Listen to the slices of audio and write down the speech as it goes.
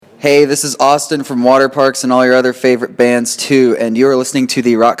Hey, this is Austin from Water Parks and all your other favorite bands too, and you are listening to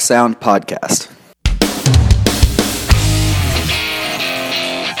the Rock Sound Podcast.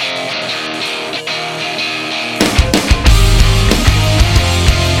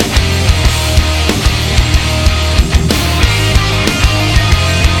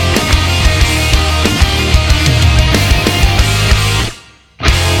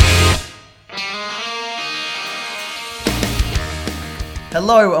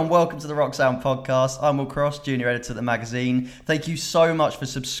 Hello and welcome to the Rock Sound Podcast. I'm Will Cross, Junior Editor at the magazine. Thank you so much for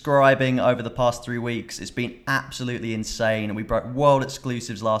subscribing over the past 3 weeks. It's been absolutely insane. We broke world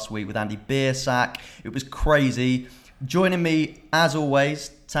exclusives last week with Andy Biersack. It was crazy. Joining me, as always,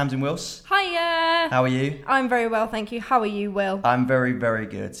 Tamsin Wills. Hiya! How are you? I'm very well, thank you. How are you, Will? I'm very, very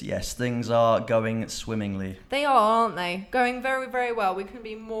good. Yes, things are going swimmingly. They are, aren't they? Going very, very well. We couldn't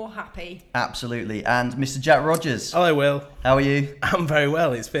be more happy. Absolutely. And Mr. Jack Rogers. Hello, Will. How are you? I'm very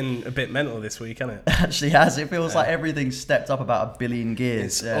well. It's been a bit mental this week, hasn't it? Actually has. It feels like everything's stepped up about a billion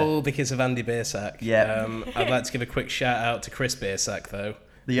gears. It's all because of Andy Biersack. Yeah. I'd like to give a quick shout out to Chris Biersack, though.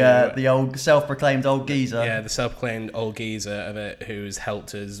 The old self-proclaimed old geezer. Yeah, the self-proclaimed old geezer of it, who's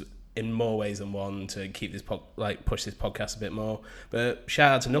helped us in more ways than one to keep this push this podcast a bit more. But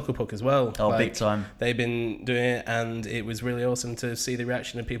shout out to Knucklepuck as well. Oh, big time. They've been doing it, and it was really awesome to see the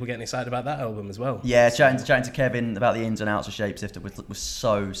reaction of people getting excited about that album as well. Yeah, chatting to Kevin about the ins and outs of Shapeshifter was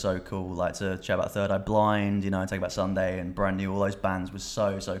so cool. Like to chat about Third Eye Blind, and Take Back Sunday and Brand New, all those bands was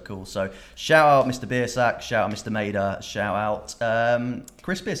so cool. So shout out Mr. Biersack, shout out Mr. Mader, shout out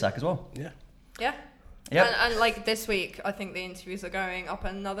Chris Biersack as well. Yeah. Yep. And like this week, I think the interviews are going up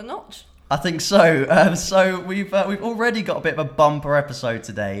another notch. I think so. So we've already got a bit of a bumper episode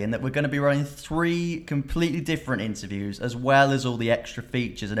today, in that we're going to be running 3 completely different interviews, as well as all the extra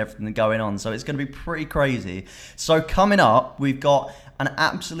features and everything going on. So it's going to be pretty crazy. So coming up, we've got an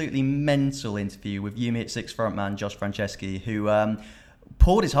absolutely mental interview with You Me at Six frontman Josh Franceschi, who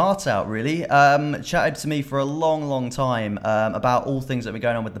poured his heart out, really. Chatted to me for a long time about all things that have been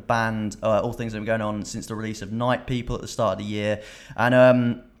going on with the band, all things that have been going on since the release of Night People at the start of the year.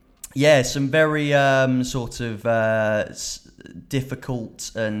 And some very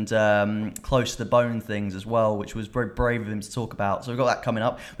difficult and close to the bone things as well, which was very brave of him to talk about. So we've got that coming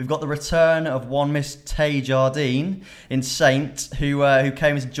up. We've got the return of one Miss Tay Jardine in Saint, who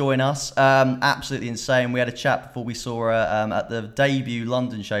came to join us. Absolutely insane. We had a chat before we saw her at the debut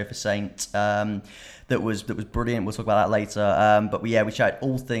London show for Saint. That was brilliant. We'll talk about that later. But we chatted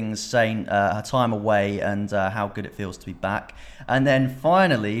all things Saint, her time away, and how good it feels to be back. And then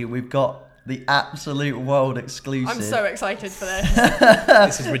finally, we've got the absolute world exclusive. I'm so excited for this.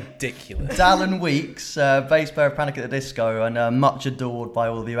 This is ridiculous. Dallin Weeks, bass player of Panic at the Disco, and much adored by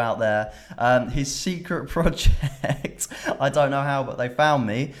all of you out there. His secret project, I don't know how, but they found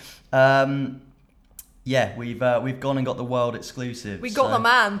me. We've gone and got the world exclusive. We got the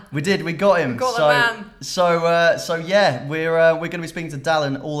man. We did. We got him. We got the man. We're going to be speaking to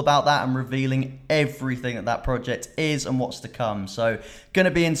Dallin all about that and revealing everything that project is and what's to come. So, going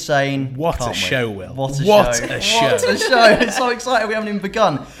to be insane. What a show, Will. What a show. It's so exciting. We haven't even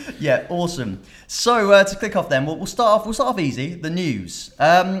begun. Yeah, awesome. So, to kick off then, we'll start off easy. The news.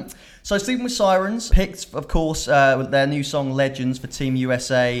 So Sleeping with Sirens picked, of course, their new song Legends for Team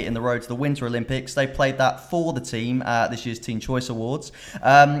USA in the road to the Winter Olympics. They played that for the team at this year's Teen Choice Awards.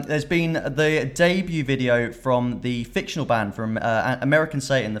 There's been the debut video from the fictional band from American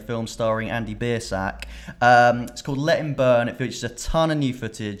Satan, the film starring Andy Biersack. It's called Let Him Burn. It features a ton of new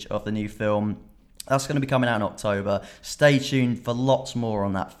footage of the new film. That's going to be coming out in October. Stay tuned for lots more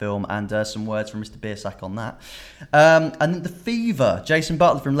on that film and some words from Mr. Biersack on that. And then The Fever, Jason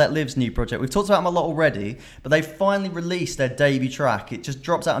Butler from Let Live's new project. We've talked about them a lot already, but they finally released their debut track. It just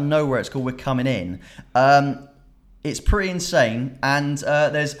drops out of nowhere. It's called We're Coming In. It's pretty insane, and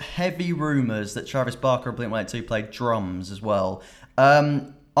there's heavy rumours that Travis Barker of Blink-182 played drums as well.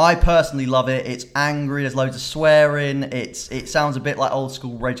 I personally love it. It's angry. There's loads of swearing. It sounds a bit like old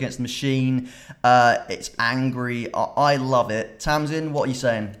school Rage Against the Machine. It's angry. I love it. Tamsin, what are you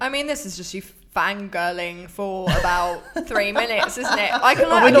saying? I mean, this is just you fangirling for about 3 minutes, isn't it?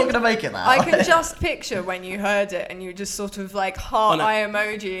 We're not going to make it that. I can just picture when you heard it and you just sort of like heart eye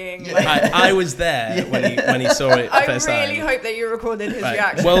emojiing. Yeah. I was there when he saw it first time. I really hope that you recorded his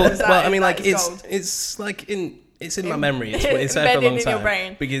reaction. It's in my memory. It's there for a long time. In your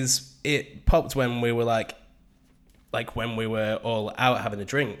brain. Because it popped when we were like when we were all out having a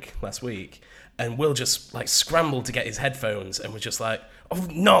drink last week, and Will just like scrambled to get his headphones and was just like, "Oh,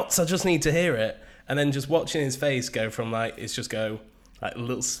 nuts! I just need to hear it." And then just watching his face go from like, it's just go, like a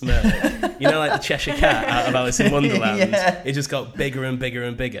little smirk. You know, like the Cheshire Cat out of Alice in Wonderland. Yeah. It just got bigger and bigger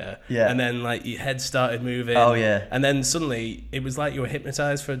and bigger. Yeah. And then like your head started moving. Oh, yeah. And then suddenly it was like you were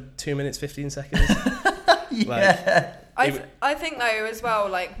hypnotised for 2 minutes, 15 seconds. Yeah. I think though as well,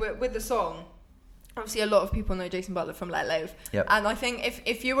 like with the song, obviously a lot of people know Jason Butler from Let Live. Yep. And I think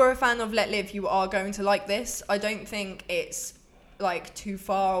if you were a fan of Let Live, you are going to like this. I don't think it's like too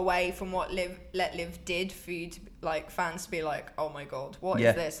far away from what Let Live did for you to like fans to be like, oh my god, what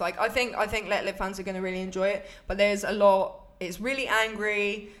is this? Like I think Let Live fans are going to really enjoy it, but there's a lot. It's really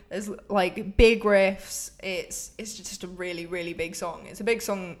angry. There's like big riffs. It's just a really, really big song. It's a big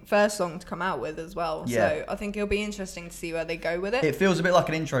song, first song to come out with as well. Yeah. So I think it'll be interesting to see where they go with it. It feels a bit like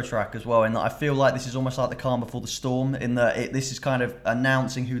an intro track as well, in that I feel like this is almost like the calm before the storm, in that this is kind of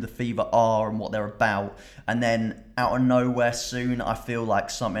announcing who the Fever are and what they're about, and then out of nowhere soon, I feel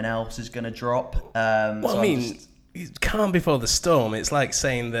like something else is going to drop. Calm before the storm. It's like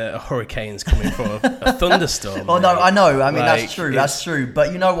saying that a hurricane's coming for a thunderstorm. Oh, no, I know. I mean, Like, that's true. That's true.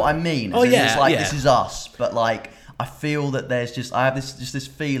 But you know what I mean? Oh, yeah, It's like, yeah. this is us. But, like, I feel that I have this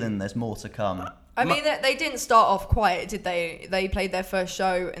feeling there's more to come. I mean, they didn't start off quiet, did they? They played their first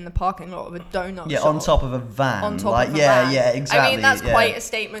show in the parking lot of a donut Yeah, shop. on top of a van. On top like, of a yeah, van. yeah, exactly. I mean, that's yeah. quite a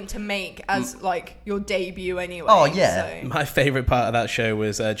statement to make as, like, your debut anyway. Oh, yeah. So. My favourite part of that show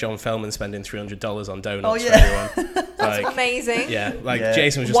was John Feldman spending $300 on donuts Oh, for yeah. everyone. That's Like, amazing. yeah, like Yeah.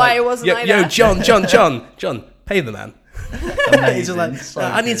 Jason was just Why like, wasn't I yo, there?" John, pay the man. He's just like, So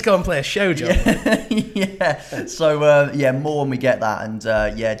I need to go and play a show, John. Yeah. So, more when we get that.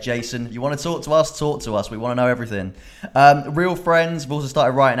 And, Jason, you want to talk to us? Talk to us. We want to know everything. Real Friends have also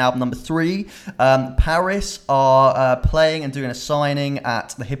started writing album number 3. Paris are playing and doing a signing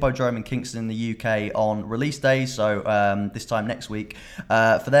at the Hippodrome in Kingston in the UK on release day. So, this time next week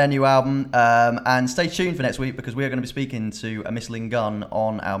for their new album. And stay tuned for next week, because we are going to be speaking to Miss Lingun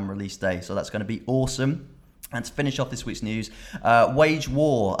on album release day. So, that's going to be awesome. And to finish off this week's news, Wage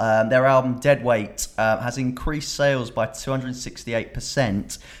War, their album Deadweight, has increased sales by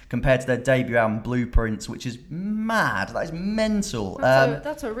 268% compared to their debut album Blueprints, which is mad. That is mental.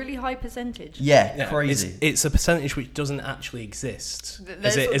 That's a really high percentage. Yeah, crazy. It's a percentage which doesn't actually exist.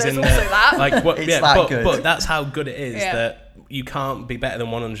 There's also that. Like, what, It's yeah, that but, good. but that's how good it is, Yeah. that you can't be better than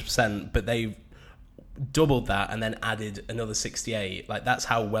 100%, but they've doubled that and then added another 68. Like, that's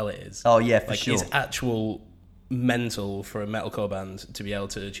how well it is. Oh, yeah, for like, sure. It's actual mental for a metalcore band to be able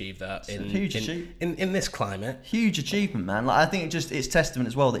to achieve that in this climate. Huge achievement, man. Like, I think it's testament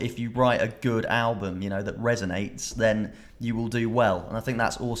as well that if you write a good album, that resonates, then you will do well. And I think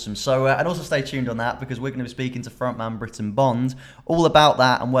that's awesome. So, and also stay tuned on that, because we're going to be speaking to frontman Britton Bond all about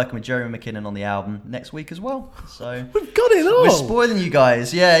that, and working with Jeremy McKinnon on the album next week as well. So We've got it all. we're spoiling you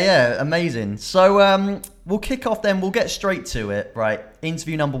guys. Yeah, amazing. So we'll kick off then. We'll get straight to it, right?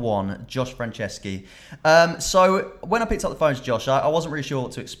 Interview number 1, Josh Franceschi. So when I picked up the phone to Josh, I wasn't really sure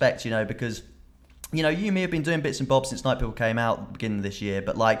what to expect, because you and me have been doing bits and bobs since Night People came out at the beginning of this year,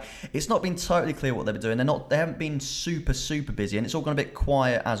 but like, it's not been totally clear what they've been doing. They haven't been super busy, and it's all gone a bit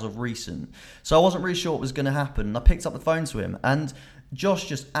quiet as of recent. So I wasn't really sure what was going to happen. And I picked up the phone to him, and Josh,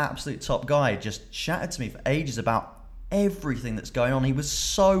 just absolute top guy, just chatted to me for ages about everything that's going on. He was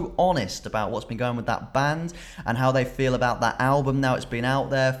so honest about what's been going with that band and how they feel about that album now it's been out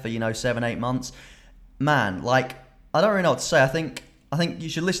there for 7-8 months. Man, like, I don't really know what to say. I think you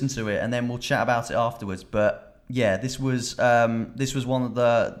should listen to it, and then we'll chat about it afterwards. But yeah, this was one of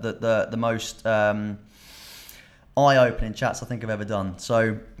the most eye-opening chats I think I've ever done.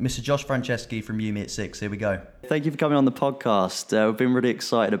 So, Mr. Josh Franceschi from You Me at 6, here we go. Thank you for coming on the podcast. We've been really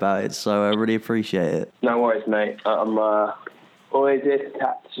excited about it, so I really appreciate it. No worries, mate. I'm always here to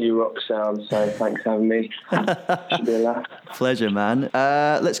tap to you rock sound, so thanks for having me. Should be a laugh. Pleasure, man.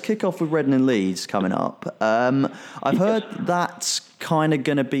 Let's kick off with Reading and Leeds coming up. I've heard that's kind of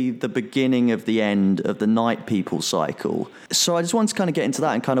going to be the beginning of the end of the Night People cycle. So I just wanted to kind of get into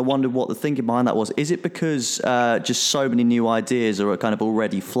that and kind of wonder what the thinking behind that was. Is it because just so many new ideas are kind of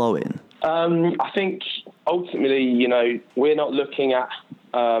already flowing? I think ultimately, we're not looking at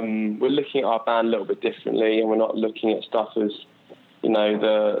we're looking at our band a little bit differently, and we're not looking at stuff as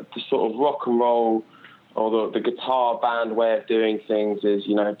the sort of rock and roll or the guitar band way of doing things is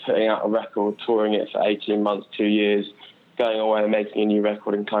putting out a record, touring it for 18 months, 2 years, going away and making a new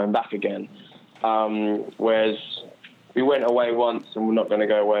record and coming back again. Whereas we went away once and we're not going to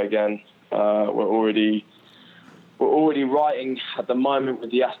go away again. We're already writing at the moment with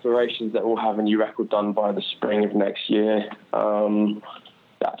the aspirations that we'll have a new record done by the spring of next year.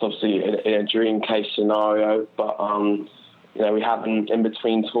 That's obviously in a dream case scenario, but we haven't, in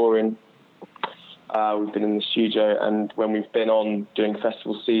between touring, We've been in the studio, and when we've been on doing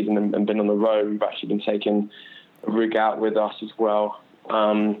festival season and been on the road, we've actually been taking a rig out with us as well.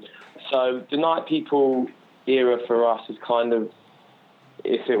 So the Night People era for us is kind of,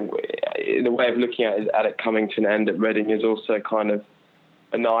 the way of looking at it coming to an end at Reading is also kind of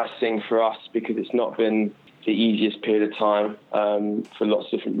a nice thing for us, because it's not been the easiest period of time for lots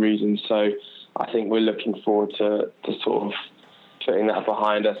of different reasons. So I think we're looking forward to sort of putting that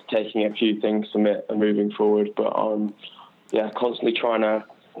behind us, taking a few things from it and moving forward. But constantly trying to,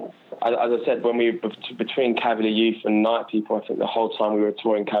 as I said, when we between Cavalier Youth and Night People, I think the whole time we were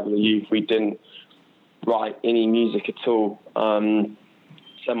touring Cavalier Youth, we didn't write any music at all.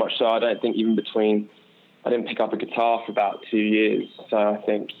 So much so, I don't think even I didn't pick up a guitar for about 2 years. So I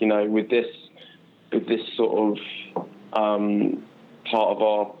think, with this sort of part of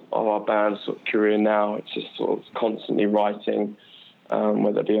our band's sort of career now, it's just sort of constantly writing,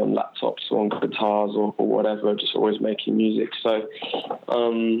 whether it be on laptops or on guitars or whatever, just always making music. So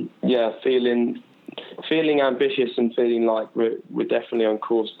feeling ambitious and feeling like we're definitely on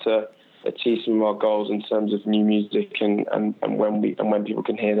course to achieve some of our goals in terms of new music and when people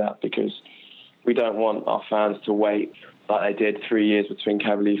can hear that, because we don't want our fans to wait like they did 3 years between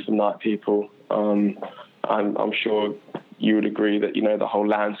Cavalier and Night People. I'm sure you would agree that, the whole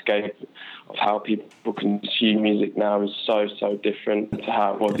landscape of how people consume music now is so different to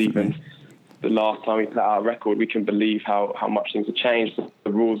how it was even the last time we put out a record. We can believe how much things have changed.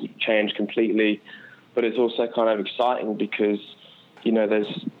 The rules have changed completely. But it's also kind of exciting because,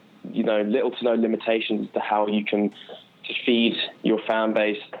 there's, little to no limitations as to how you can to feed your fan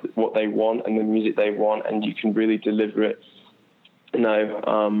base what they want and the music they want, and you can really deliver it.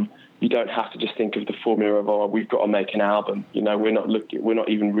 You don't have to just think of the formula of, we've got to make an album. We're not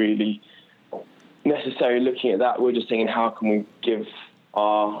even really necessarily looking at that. We're just thinking, how can we give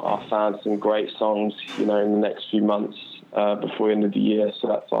our fans some great songs, in the next few months before the end of the year. So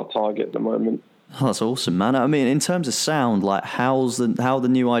that's our target at the moment. Oh, that's awesome, man. I mean, in terms of sound, like how the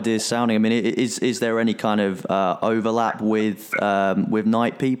new ideas sounding? I mean, is there any kind of overlap with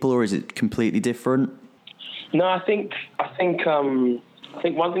Night People, or is it completely different? No, I think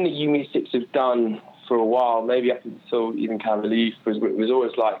one thing that U-Music have done for a while, maybe up until even Cavalier, was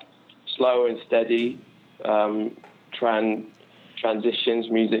always like slow and steady transitions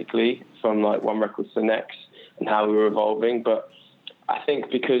musically from like one record to the next and how we were evolving. But I think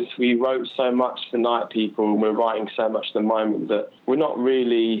because we wrote so much for Night People and we're writing so much at the moment that we're not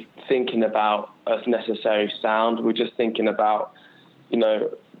really thinking about a necessary sound. We're just thinking about,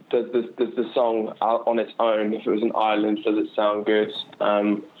 does the song on its own, if it was an island, does it sound good?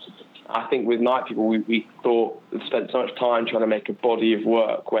 I think with Night People, we spent so much time trying to make a body of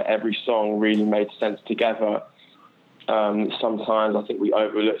work where every song really made sense together. Sometimes I think we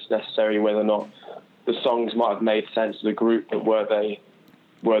overlooked necessarily whether or not the songs might have made sense to the group, but were they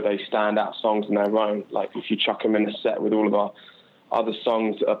standout songs in their own? Like if you chuck them in a set with all of our other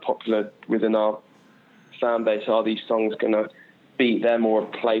songs that are popular within our fan base, are these songs going to beat them or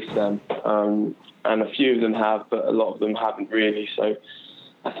replace them? And a few of them have, but a lot of them haven't really. So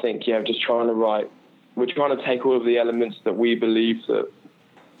I think, just trying to write. We're trying to take all of the elements that we believe that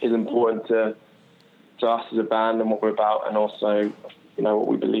is important to us as a band and what we're about, and also, what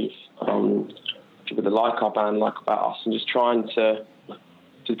we believe people that like our band like about us, and just trying to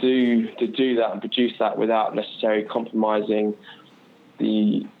do that and produce that without necessarily compromising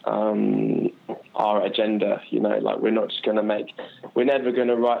the our agenda. We're not just going to we're never going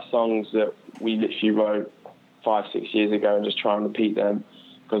to write songs that we literally wrote 5-6 years ago and just try and repeat them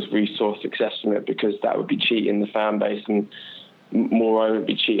because we saw success from it, because that would be cheating the fan base and moreover would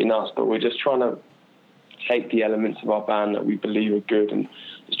be cheating us. But we're just trying to take the elements of our band that we believe are good and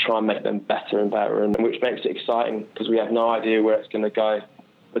just try and make them better and better, and which makes it exciting because we have no idea where it's going to go.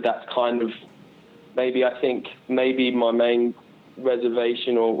 But that's kind of maybe my main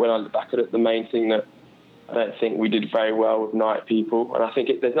reservation, or when I look back at it, the main thing that I don't think we did very well with Night People. And I think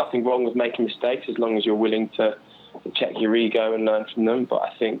there's nothing wrong with making mistakes as long as you're willing to check your ego and learn from them. But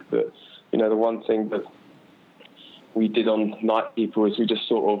I think that the one thing that we did on Night People is we just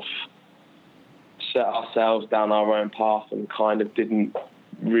sort of set ourselves down our own path and kind of didn't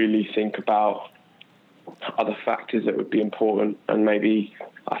really think about other factors that would be important. And maybe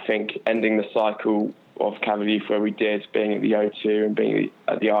I think ending the cycle of Cavalier where we did, being at the O2 and being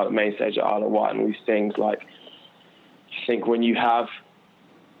at the main stage at Isle of Wight and all these things, like I think when you have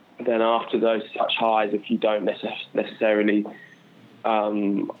then after those such highs, if you don't necessarily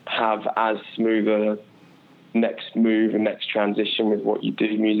have as smooth a next move and next transition with what you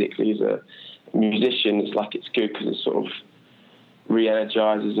do musically as a musician, it's like it's good because it sort of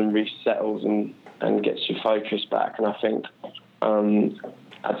re-energizes and resettles and and gets your focus back. And I think,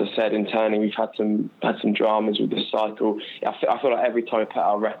 as I said, internally we've had some dramas with this cycle. I feel like every time we put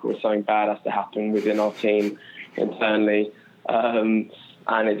out a record, something bad has to happen within our team internally, and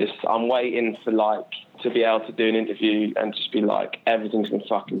I'm waiting for to be able to do an interview and just be like, everything's been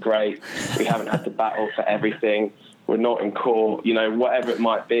fucking great. We haven't had to battle for everything. We're not in court, whatever it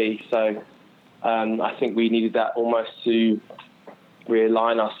might be. So I think we needed that almost to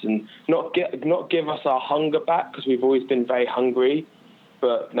realign us and not give us our hunger back, because we've always been very hungry.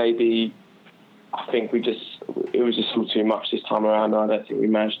 But maybe I think it was just all too much this time around. I don't think we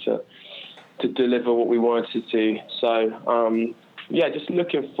managed to deliver what we wanted to. So just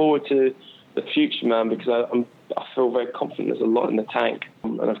looking forward to the future, man, because I feel very confident there's a lot in the tank.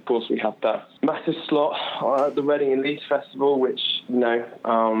 And of course we have that massive slot at the Reading and Leeds Festival, which,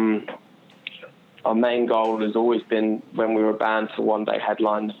 our main goal has always been, when we were a band, to one day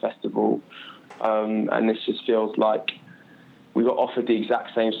headline the festival. And this just feels like we got offered the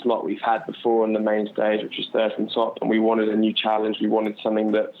exact same slot we've had before on the main stage, which was third from top, and we wanted a new challenge. We wanted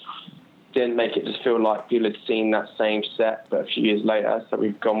something that didn't make it just feel like people had seen that same set but a few years later. So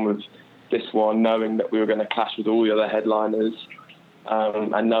we've gone with this one, knowing that we were going to clash with all the other headliners,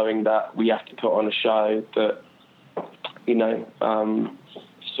 and knowing that we have to put on a show that,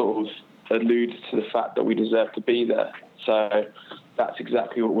 sort of alludes to the fact that we deserve to be there. So that's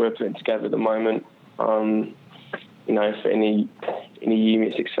exactly what we're putting together at the moment. For any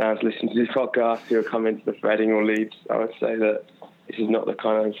Unit 6 fans listening to this podcast who are coming to the Reading or Leeds, I would say that this is not the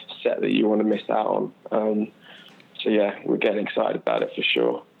kind of set that you want to miss out on. We're getting excited about it for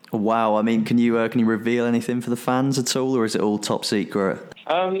sure. Wow, I mean, can you reveal anything for the fans at all, or is it all top secret?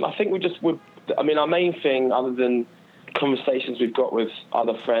 I think our main thing, other than conversations we've got with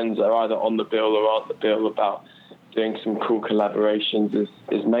other friends that are either on the bill or aren't the bill about doing some cool collaborations,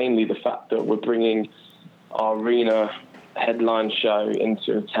 is mainly the fact that we're bringing our arena headline show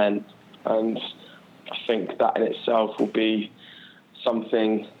into a tent, and I think that in itself will be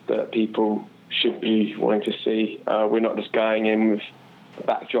something that people should be wanting to see. We're not just going in with a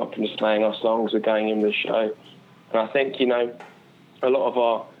backdrop and just playing our songs, we're going in with a show. And I think, a lot of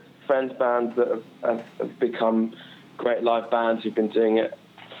our friends bands that have become great live bands who've been doing it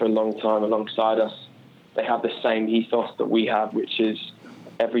for a long time alongside us, they have the same ethos that we have, which is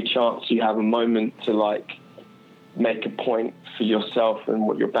every chance you have a moment to make a point for yourself and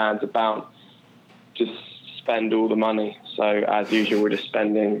what your band's about, just spend all the money. So as usual, we're just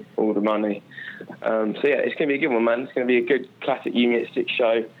spending all the money. It's going to be a good one, man. It's going to be a good classic Unit 6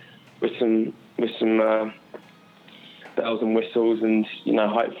 show with some bells and whistles, and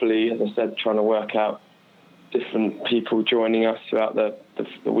hopefully, as I said, trying to work out different people joining us throughout the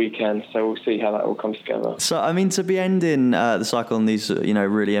weekend. So we'll see how that all comes together. So, I mean, to be ending the cycle on these,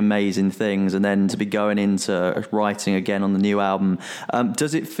 really amazing things, and then to be going into writing again on the new album,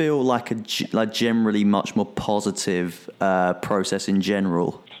 does it feel like a generally much more positive process in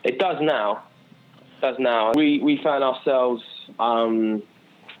general? It does now. We found ourselves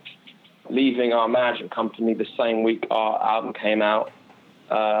leaving our management company the same week our album came out.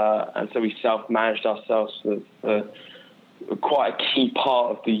 And so we self-managed ourselves for quite a key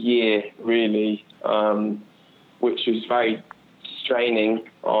part of the year, really, which was very straining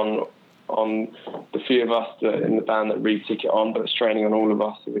on the few of us in the band that really took it on, but straining on all of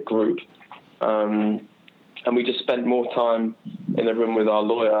us as a group. And we just spent more time in the room with our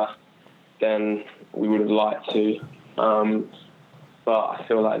lawyer than we would have liked to. But I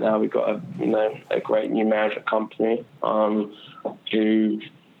feel like now we've got a great new management company who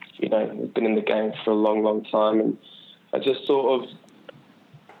have been in the game for a long, long time, and I just sort of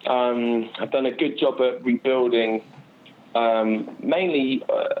I've done a good job at rebuilding, mainly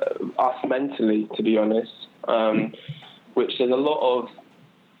us mentally, to be honest. Which there's a lot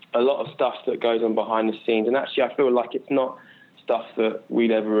of stuff that goes on behind the scenes, and actually I feel like it's not stuff that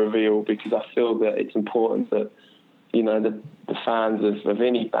we'd ever reveal, because I feel that it's important that the fans of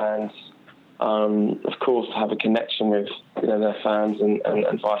any bands, of course, have a connection with their fans and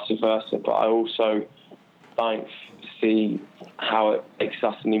vice versa. But I also don't see how it makes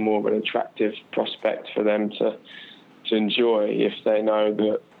us any more of an attractive prospect for them to enjoy if they know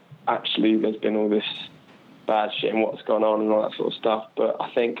that actually there's been all this bad shit and what's gone on and all that sort of stuff. But I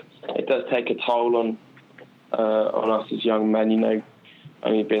think it does take a toll on us as young men. I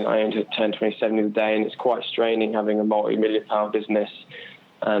only turned 27 the other day, and it's quite straining having a multi-million-pound business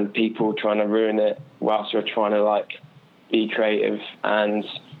and people trying to ruin it whilst you're trying to be creative and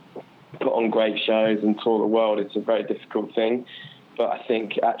put on great shows and tour the world. It's a very difficult thing. But I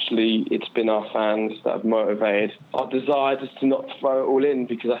think actually it's been our fans that have motivated our desire just to not throw it all in,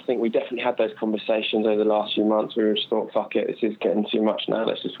 because I think we definitely had those conversations over the last few months where we just thought, fuck it, this is getting too much now,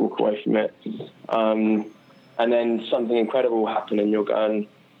 let's just walk away from it. And then something incredible will happen and you'll go and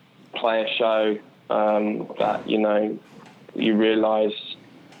play a show that, you know, you realise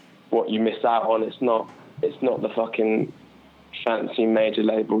what you miss out on. It's not the fucking fancy major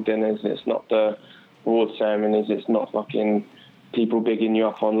label dinners, it's not the award ceremonies, it's not fucking people bigging you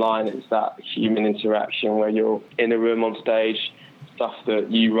up online. It's that human interaction where you're in a room on stage, stuff that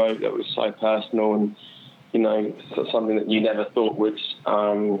you wrote that was so personal and, you know, something that you never thought would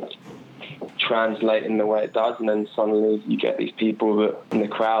translate in the way it does, and then suddenly you get these people that in the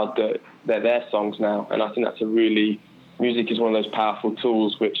crowd that they're their songs now. And I think that's music is one of those powerful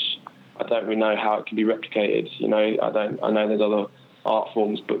tools which I don't really know how it can be replicated. You know, I know there's other art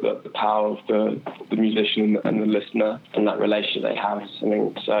forms, but the power of the musician and the listener and that relationship they have. I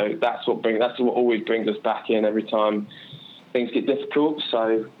mean, so that's what always brings us back in every time things get difficult.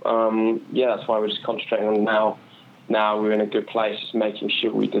 So that's why we're just concentrating on now we're in a good place, just making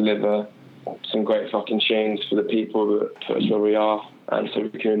sure we deliver some great fucking tunes for the people that put us where we are, and so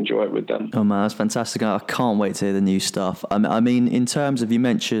we can enjoy it with them. Oh man, that's fantastic. I can't wait to hear the new stuff. I mean, in terms of, you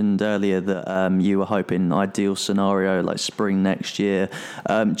mentioned earlier that you were hoping ideal scenario like spring next year.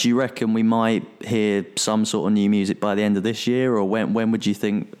 Do you reckon we might hear some sort of new music by the end of this year, or when would you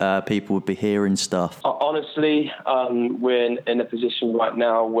think people would be hearing stuff? Honestly, we're in a position right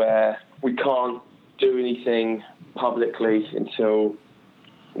now where we can't do anything publicly until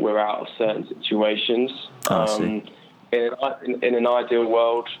we're out of certain situations. In an ideal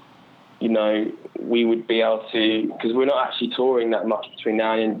world, you know, we would be able to, because we're not actually touring that much between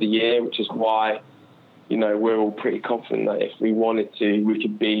now and the end of the year, which is why, you know, we're all pretty confident that if we wanted to, we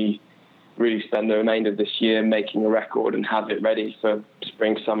could really spend the remainder of this year making a record and have it ready for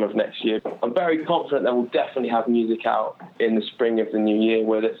spring, summer of next year. I'm very confident that we'll definitely have music out in the spring of the new year.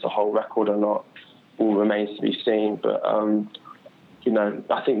 Whether it's a whole record or not all remains to be seen. But you know,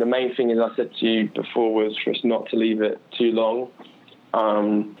 I think the main thing, as I said to you before, was for us not to leave it too long,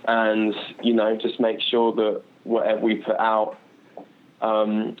 and, you know, just make sure that whatever we put out,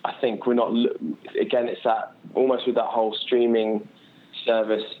 I think we're not, again, it's that, almost with that whole streaming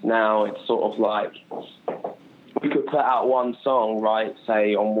service now, it's sort of like, we could put out one song, right,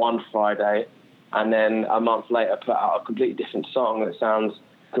 say on one Friday, and then a month later put out a completely different song that sounds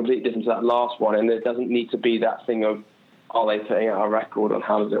completely different to that last one, and it doesn't need to be that thing of, are they putting out a record, on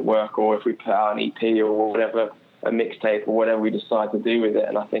how does it work, or if we put out an EP or whatever, a mixtape or whatever we decide to do with it.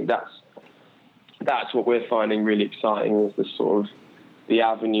 And I think that's what we're finding really exciting, is the sort of the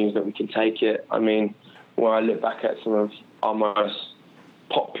avenues that we can take it. I mean, when I look back at some of our most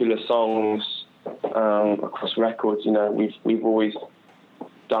popular songs across records, you know, we've always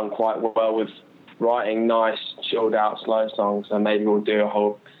done quite well with writing nice, chilled out, slow songs, and maybe we'll do a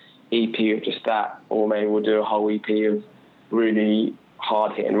whole EP of just that, or maybe we'll do a whole EP of really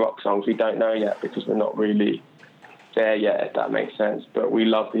hard-hitting rock songs. We don't know yet, because we're not really there yet, if that makes sense. But we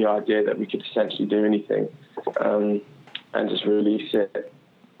love the idea that we could essentially do anything and just release it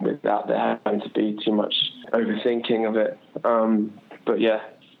without there having to be too much overthinking of it. But yeah,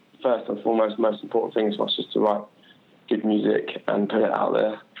 first and foremost, the most important thing is for us just to write good music and put it out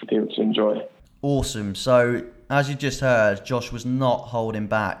there for people to enjoy. Awesome. So, as you just heard, Josh was not holding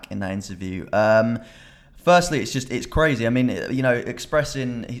back in that interview. Firstly, it's crazy. I mean, you know, he expressed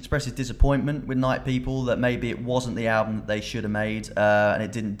his disappointment with Night People, that maybe it wasn't the album that they should have made, and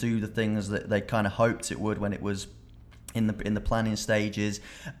it didn't do the things that they kind of hoped it would when it was in the planning stages.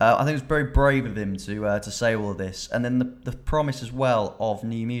 I think it was very brave of him to say all of this, and then the promise as well of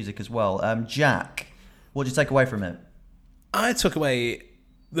new music as well. Jack, what did you take away from it? I took away,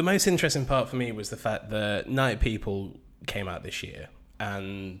 the most interesting part for me was the fact that Night People came out this year,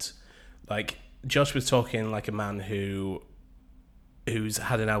 and like Josh was talking like a man who's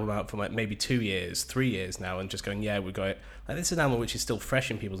had an album out for like maybe 2 years, 3 years now, and just going, yeah, we've got it. Like, this is an album which is still fresh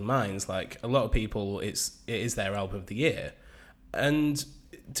in people's minds. Like, a lot of people, it is their album of the year, and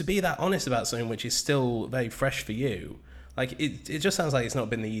to be that honest about something which is still very fresh for you, like it just sounds like it's not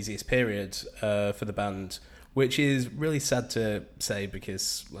been the easiest period for the band, which is really sad to say,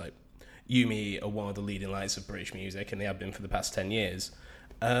 because like Yumi are one of the leading lights of British music, and they have been for the past 10 years.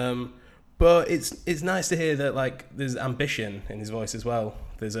 But it's nice to hear that like there's ambition in his voice as well.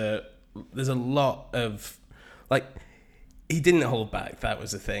 There's a lot of, like, he didn't hold back. That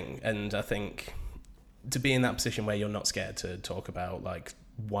was the thing, and I think to be in that position where you're not scared to talk about like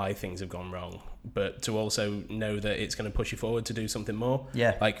why things have gone wrong, but to also know that it's going to push you forward to do something more.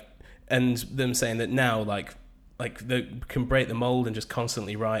 Yeah. Like, and them saying that now, like like they can break the mold and just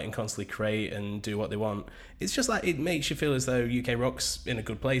constantly write and constantly create and do what they want. It's just like it makes you feel as though UK rock's in a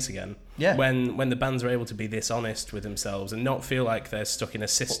good place again. Yeah. When the bands are able to be this honest with themselves and not feel like they're stuck in a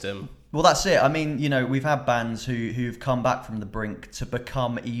system. Well, that's it. I mean, you know, we've had bands who've come back from the brink to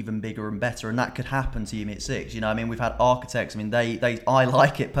become even bigger and better, and that could happen to Unit 6. You know, I mean, we've had Architects. I mean, I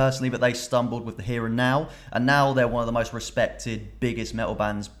like it personally, but they stumbled with the Here and Now, and now they're one of the most respected, biggest metal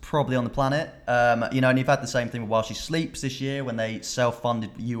bands probably on the planet. You know, and you've had the same thing with While She Sleeps this year when they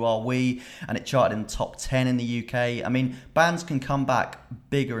self-funded You Are We, and it charted in the top 10 in the UK. I mean, bands can come back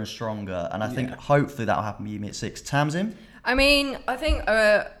bigger and stronger, and I think hopefully that'll happen with Unit 6. Tamsin? I mean, I think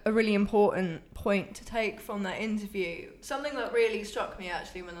a really important point to take from that interview, something that really struck me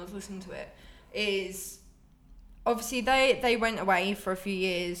actually when I was listening to it, is obviously they went away for a few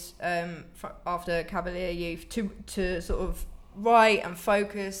years after Cavalier Youth to sort of write and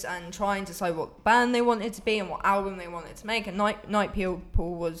focus and try and decide what band they wanted to be and what album they wanted to make, and Night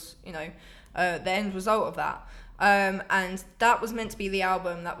People was, you know, the end result of that. And that was meant to be the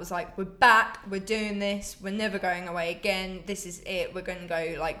album that was like, we're back, we're doing this, we're never going away again, this is it, we're going to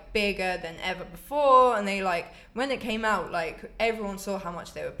go like bigger than ever before. And they like, when it came out, like everyone saw how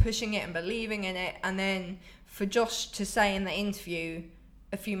much they were pushing it and believing in it. And then for Josh to say in the interview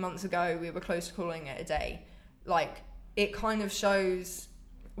a few months ago, we were close to calling it a day, like it kind of shows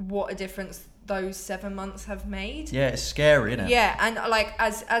what a difference those 7 months have made. Yeah, it's scary, isn't it? Yeah, and like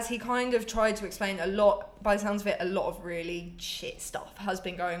as he kind of tried to explain, a lot, by the sounds of it, a lot of really shit stuff has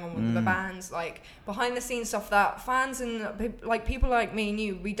been going on with the bands, like behind the scenes stuff that fans and like people like me and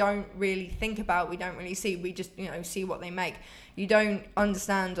you, we don't really think about, we don't really see, we just, you know, see what they make. You don't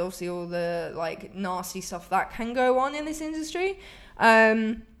understand obviously all the like nasty stuff that can go on in this industry,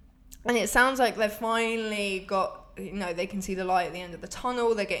 and it sounds like they've finally got, you know, they can see the light at the end of the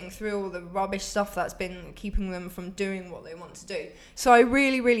tunnel. They're getting through all the rubbish stuff that's been keeping them from doing what they want to do. So I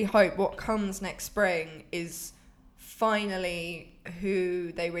really, really hope what comes next spring is finally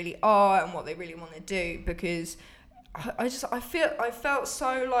who they really are and what they really want to do, because I felt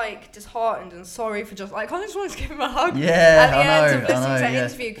so like disheartened and sorry for just like, I just wanted to give him a hug at the end of listening to that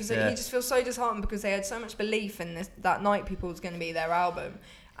interview, because he just feels so disheartened because they had so much belief in this, that Night People was going to be their album.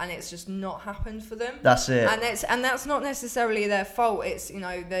 And it's just not happened for them. That's it. And that's not necessarily their fault. It's, you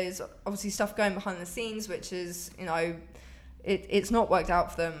know, there's obviously stuff going behind the scenes, which is, you know, it's not worked out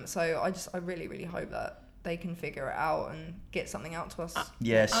for them. So I really, really hope that they can figure it out and get something out to us.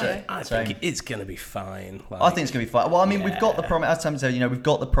 Yes, I think it's going to be fine. I think it's going to be fine. Well, I mean, we've got the promise, as Sam said, you know, we've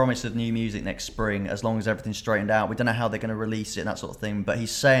got the promise of new music next spring, as long as everything's straightened out. We don't know how they're going to release it and that sort of thing, but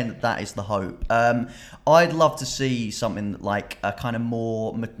he's saying that is the hope. I'd love to see something like a kind of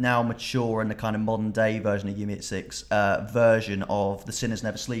more now mature and the kind of modern day version of Unit 6 version of the Sinners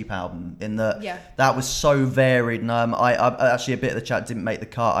Never Sleep album, in that that was so varied. And I actually, a bit of the chat didn't make the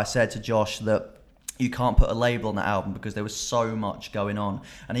cut. I said to Josh that you can't put a label on that album because there was so much going on,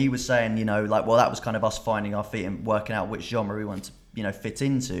 and he was saying, you know, like, well, that was kind of us finding our feet and working out which genre we want to, you know, fit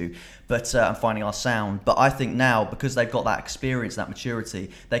into, but and finding our sound. But I think now, because they've got that experience, that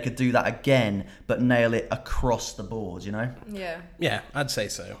maturity, they could do that again, but nail it across the board, you know? Yeah, I'd say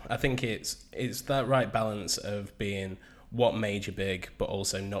so. I think it's that right balance of being what made you big, but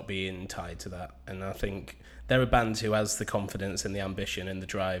also not being tied to that. And I think there are bands who has the confidence and the ambition and the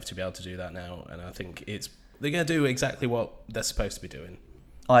drive to be able to do that now, and I think they're going to do exactly what they're supposed to be doing.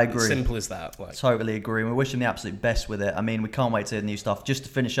 I agree. Simple as that. Like. Totally agree. We wish them the absolute best with it. I mean, we can't wait to hear the new stuff. Just to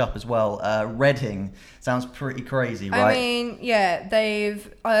finish up as well, Reading sounds pretty crazy, right? I mean, yeah,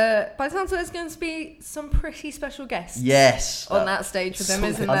 they've by the sounds of it, there's going to be some pretty special guests. Yes, on that stage with them,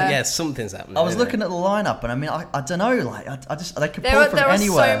 isn't there? Yeah, something's happening. I was looking at the lineup, and I mean, I don't know, like, I just they could pull from there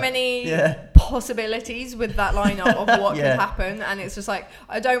anywhere. There are so many possibilities with that lineup of what could happen, and it's just like,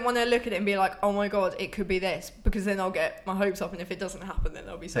 I don't want to look at it and be like, oh my god, it could be this, because then I'll get my hopes up, and if it doesn't happen, then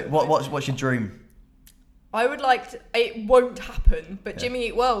I'll be so. What's your dream? I would like to, it won't happen, but Jimmy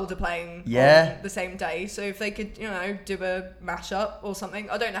Eat World are playing on the same day, so if they could, you know, do a mashup or something,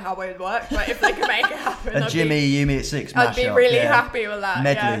 I don't know how it would work, but if they could make it happen, Unit 6 mashup. I'd be really happy with that.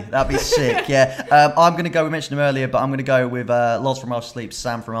 Medley, that'd be sick. I'm going to go, we mentioned him earlier, but I'm going to go with Loz from While She Sleeps,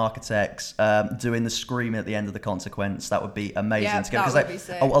 Sam from Architects, doing the scream at the end of The Consequence. That would be amazing. Yeah, that would be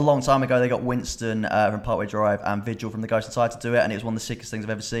sick. A long time ago, they got Winston from Parkway Drive and Vigil from The Ghost Inside to do it, and it was one of the sickest things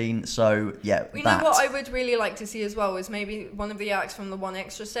I've ever seen. So, yeah, you know what I would really like to see as well is maybe one of the acts from the One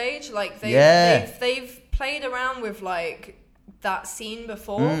Extra stage. Like they've played around with like that scene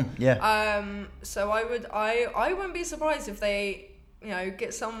before. So I wouldn't be surprised if they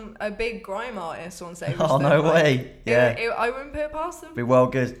get a big grime artist on stage. Oh, no way. Yeah. I wouldn't put it past them. Be well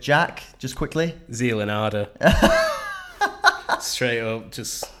good. Jack, just quickly. Zeal and Ardour. Straight up,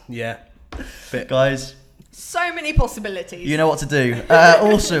 just, yeah. Guys, so many possibilities. you know what to do.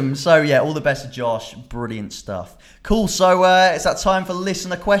 Awesome. So, yeah, all the best to Josh. Brilliant stuff. Cool. So, it's that time for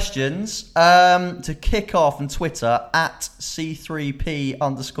listener questions. To kick off on Twitter, at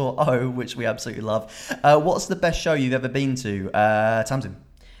C3P_O, which we absolutely love. What's the best show you've ever been to? Tamsin?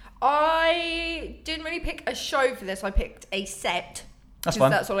 I didn't really pick a show for this. I picked a set. That's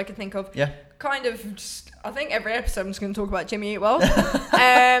fine. That's all I could think of. Yeah. Kind of just, I think every episode I'm just going to talk about Jimmy Eat World.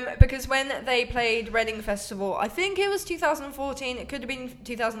 Because when they played Reading Festival, I think it was 2014, it could have been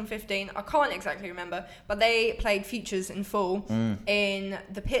 2015, I can't exactly remember, but they played Futures in full in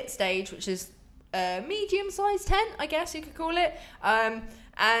the pit stage, which is a medium-sized tent, I guess you could call it.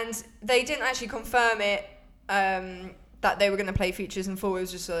 And they didn't actually confirm it, that they were going to play Futures in full. It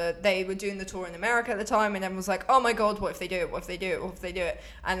was just they were doing the tour in America at the time, and everyone was like, oh my god, what if they do it, what if they do it, what if they do it?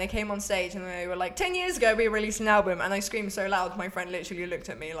 And they came on stage and they were like, 10 years ago we released an album, and I screamed so loud my friend literally looked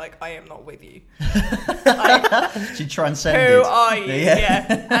at me like, I am not with you. She transcended. Who are you? Yeah.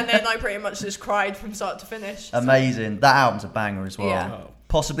 Yeah. And then I pretty much just cried from start to finish. Amazing. That album's a banger as well. Yeah.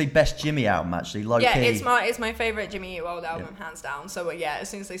 Possibly best Jimmy album, actually. Low Yeah, key. it's my favourite Jimmy Eat World album, hands down. So yeah, as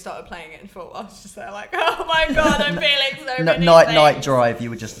soon as they started playing it in full, I was just there like, oh my god, I'm feeling so many Night things. Drive, you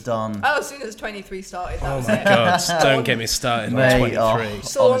were just done. Oh, as soon as 23 started, that was my it. God, don't get me started Mate, on 23.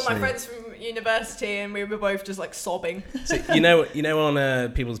 Saw all honestly. my friends from university and we were both just like sobbing. So,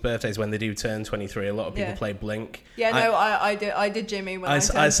 on people's birthdays when they do turn 23, a lot of people play Blink. Yeah, I did Jimmy when I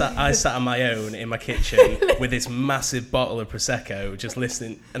sat on my own in my kitchen with this massive bottle of Prosecco, just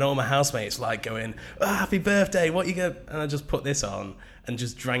listening, and all my housemates like going, oh, happy birthday, what you go? And I just put this on and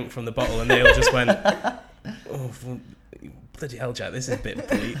just drank from the bottle, and they all just went, oh, bloody hell, Jack, this is a bit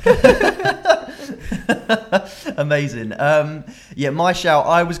bleak. Amazing. My shout,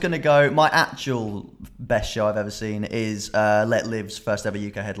 I was going to go, my actual best show I've ever seen is Let Live's first ever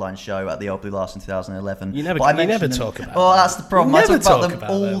UK headline show at the Old Blue Last in 2011. You never talk about Well, them. that's the problem. You I never talk about talk them about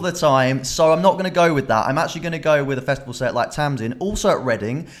all them. the time, so I'm not going to go with that. I'm actually going to go with a festival set like Tamsin, also at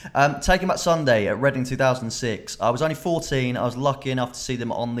Reading. Taking Back Sunday at Reading 2006. I was only 14. I was lucky enough to see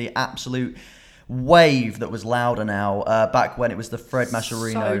them on the absolute wave that was Louder Now, back when it was the Fred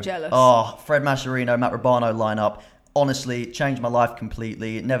Mascherino. So jealous. Oh, Fred Mascherino, Matt Rubano lineup. Honestly, changed my life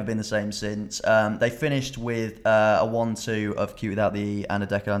completely. Never been the same since. They finished with a 1-2 of Cute Without the E and A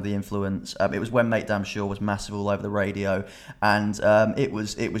Decade Under the Influence. It was when Mate Damn Sure was massive all over the radio, and it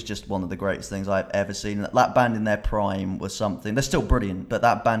was just one of the greatest things I've ever seen. That band in their prime was something. They're still brilliant, but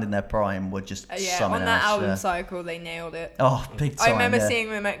that band in their prime were just something on that else. album cycle they nailed it. Oh, big time. I remember yeah. seeing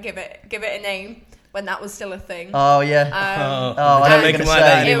them at Give It a Name when that was still a thing. Oh yeah. Oh, I don't know make what them you're like gonna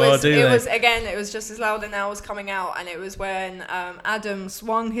that say. anymore, do they? It was Just As Louder Now was coming out, and it was when Adam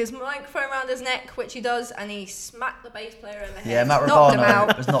swung his microphone around his neck, which he does, and he smacked the bass player in the head. Yeah, Matt knocked him Rubano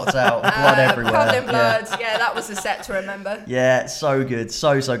out. was knocked out. Blood everywhere. Covered in blood. Yeah. Yeah, that was a set to remember. Yeah, so good.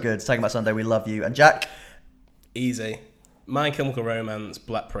 So good. Taking Back Sunday, we love you. And Jack? Easy. My Chemical Romance,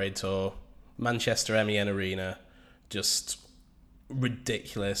 Black Parade Tour, Manchester MEN Arena, just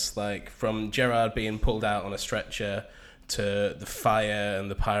ridiculous. Like, from Gerard being pulled out on a stretcher to the fire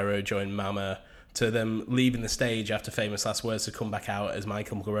and the pyro during Mama, to them leaving the stage after Famous Last Words to come back out as My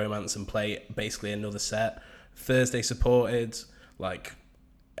Chemical Romance and play basically another set. Thursday supported, like,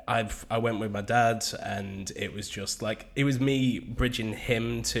 I went with my dad, and it was just like, it was me bridging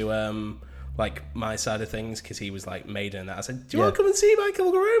him to like my side of things, because he was like Maiden. I said, do you want to come and see My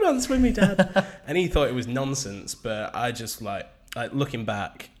Chemical Romance with me, Dad? And he thought it was nonsense, but I just like looking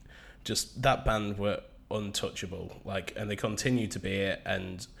back, just that band were untouchable, like, and they continue to be it,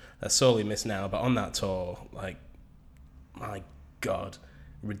 and they're sorely missed now. But on that tour, like, my God,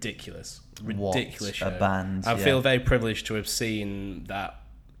 ridiculous show. A band. I feel very privileged to have seen that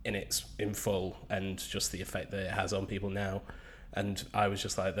in full, and just the effect that it has on people now. And I was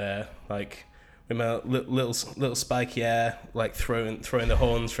just like there, like with my little spiky hair, like throwing the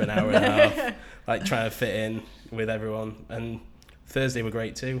horns for an hour and a half, like trying to fit in with everyone. And Thursday were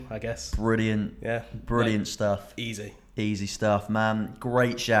great too, I guess. Brilliant. Yeah. Brilliant stuff. Easy stuff, man.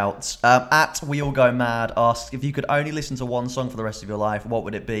 Great shouts. At We All Go Mad asks, if you could only listen to one song for the rest of your life, what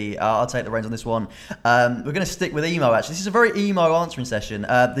would it be? I'll take the reins on this one. We're going to stick with emo, actually. This is a very emo answering session.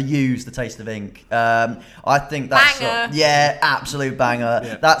 The Used, The Taste of Ink. I think that's... Banger. Yeah, absolute banger.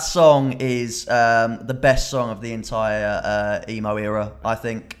 Yeah. That song is the best song of the entire emo era, I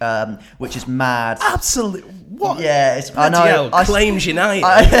think, which is mad. Absolutely. What? Yeah, I know. Claims United.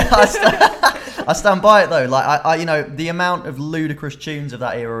 I stand by it though. Like I, you know, the amount of ludicrous tunes of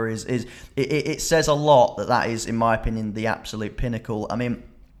that era is it says a lot that is, in my opinion, the absolute pinnacle. I mean,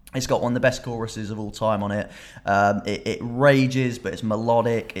 it's got one of the best choruses of all time on it. It rages, but it's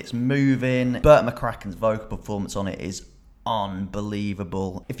melodic, it's moving. Burt McCracken's vocal performance on it is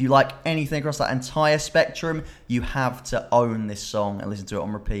unbelievable. If you like anything across that entire spectrum, you have to own this song and listen to it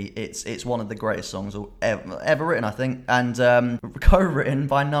on repeat. It's one of the greatest songs ever written, I think, and co-written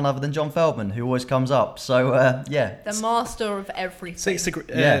by none other than John Feldman, who always comes up. So yeah, the master of everything. 6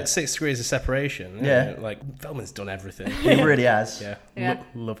 Degrees of Separation. Yeah, like Feldman's done everything. He really has. Yeah.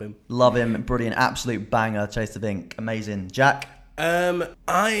 Love him. Love him. Brilliant. Absolute banger. Taste of Ink. Amazing. Jack?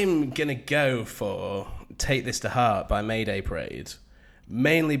 I'm gonna go for Take This to Heart by Mayday Parade,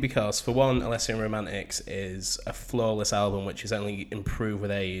 mainly because, for one, Alessian Romantics is a flawless album which has only improved with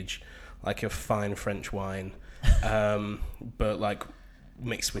age, like a fine French wine, but like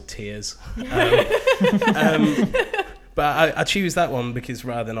mixed with tears. But I choose that one because,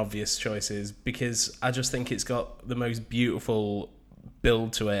 rather than obvious choices, because I just think it's got the most beautiful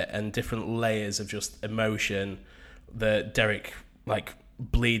build to it and different layers of just emotion that Derek like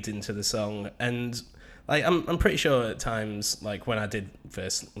bleeds into the song. And like I'm pretty sure at times, like when I did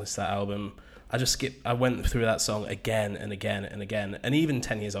first list that album, I went through that song again and again and again, and even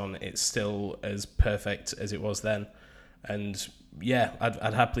 10 years on, it's still as perfect as it was then. And yeah,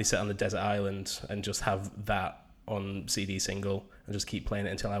 I'd happily sit on the desert island and just have that on CD single and just keep playing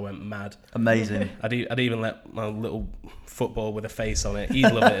it until I went mad. Amazing. I'd even let my little football with a face on it.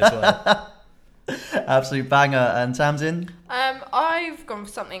 He'd love it as well. Absolute banger. And Tamsin? I've gone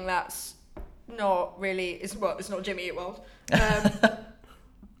for something that's not really, it's not Jimmy Eat World.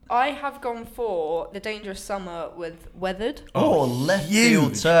 I have gone for The Dangerous Summer with Weathered. Oh, left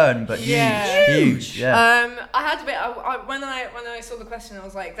field turn, but huge. Yeah. I had a bit. When I saw the question, I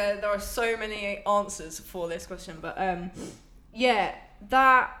was like, there are so many answers for this question, but yeah,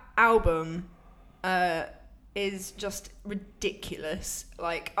 that album is just ridiculous.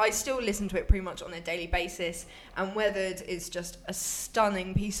 Like, I still listen to it pretty much on a daily basis, and Weathered is just a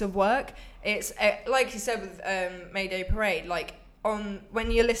stunning piece of work. It's like you said with Mayday Parade, like,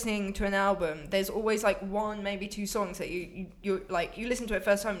 when you're listening to an album, there's always like one, maybe two songs that you like, you listen to it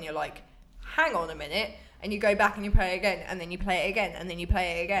first time and you're like, hang on a minute, and you go back and you play it again, and then you play it again, and then you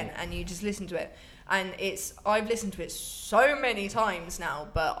play it again, and you just listen to it. And I've listened to it so many times now,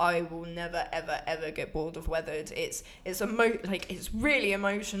 but I will never ever get bored of Weathered. It's really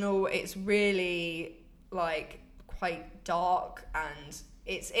emotional. It's really like quite dark, and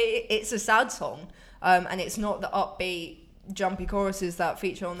it's a sad song, and it's not the upbeat, jumpy choruses that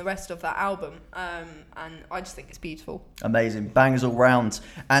feature on the rest of that album, and I just think it's beautiful. Amazing, bangers all round.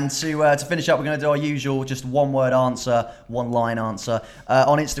 And to finish up, we're going to do our usual just one word answer, one line answer.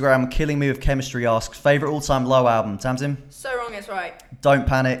 On Instagram, Killing Me With Chemistry asks, favourite all-time Low album? Tamsin? So Wrong It's Right. Don't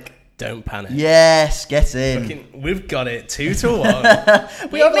Panic. Don't Panic. Yes, get in. We've got it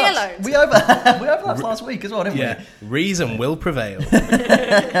 2-1. Leave me alone. We overlapped last week as well, didn't we? Yeah, reason will prevail.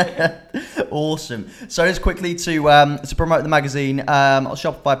 Awesome. So just quickly to promote the magazine,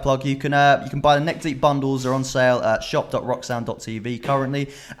 Shopify plug. You can buy the Neck Deep bundles. They're on sale at shop.rocksound.tv currently,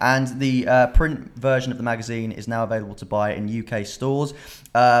 and the print version of the magazine is now available to buy in UK stores.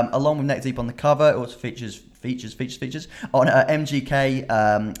 Along with Neck Deep on the cover, it also features on MGK,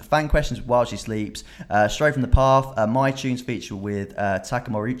 fan questions while she sleeps, Straight From The Path, My Tunes feature with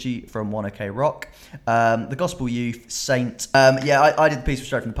Taka Moriuchi from 1OK Rock, The Gospel Youth, Saint. I did the piece with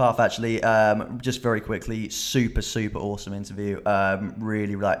Straight From The Path actually, just very quickly. Super awesome interview.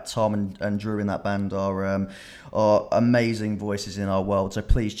 Really, like, Tom and Drew in that band are amazing voices in our world, so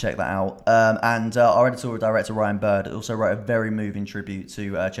please check that out. And our editorial director Ryan Bird also wrote a very moving tribute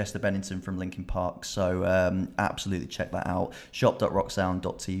to Chester Bennington from Linkin Park, so absolutely check that out.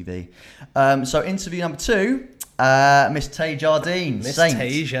 shop.rocksound.tv. So interview number 2, Miss Tay Jardine.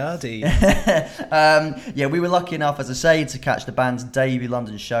 Tay Jardine. We were lucky enough, as I say, to catch the band's debut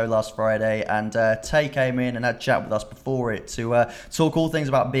London show last Friday, and Tay came in and had a chat with us before it to talk all things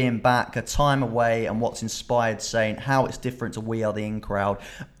about being back, a time away, and what's inspired Saint, how it's different to We Are The In Crowd,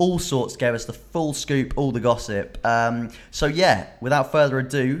 all sorts. Gave us the full scoop, all the gossip. Without further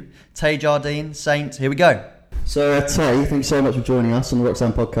ado, Tay Jardine, Saint, here we go. So, Tay, thank you so much for joining us on the Rock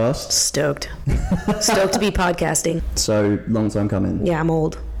Sound podcast. Stoked to be podcasting. So, long time coming. Yeah, I'm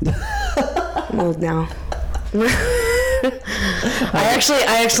old. I'm old now. I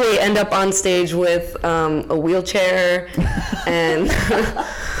actually end up on stage with a wheelchair and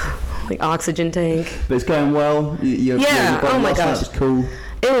like oxygen tank. But it's going well. Oh my gosh, that was cool.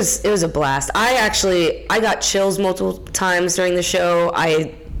 It was a blast. I got chills multiple times during the show.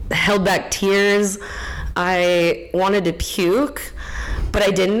 I held back tears. I wanted to puke, but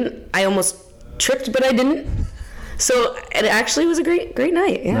I didn't. I almost tripped, but I didn't. So it actually was a great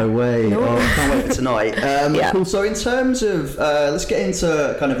night. Yeah. No way. Oh, I can't wait for tonight. Yeah. Cool. So in terms of, let's get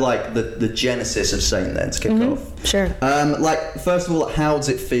into kind of like the genesis of Saint then to kick off. Sure. Like, first of all, how does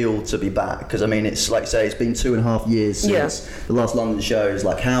it feel to be back? Because I mean, it's like you say, it's been 2.5 years since the last London shows.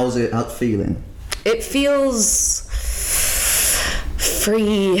 Like, how's it feeling? It feels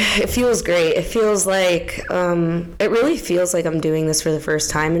free. It feels great. It feels like it really feels like I'm doing this for the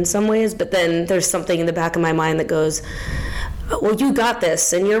first time in some ways, but then there's something in the back of my mind that goes, well, you got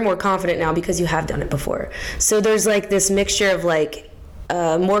this and you're more confident now because you have done it before. So there's like this mixture of like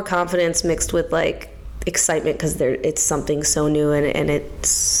more confidence mixed with like excitement because it's something so new and it's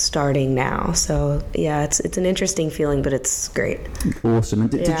starting now. So yeah, it's an interesting feeling, but it's great. Awesome.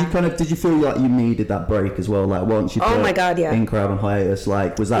 And did you feel like you needed that break as well? Like once you put my God, yeah. In Crowd on hiatus,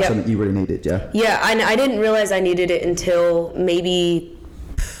 like was that something you really needed? Yeah. Yeah, I didn't realize I needed it until maybe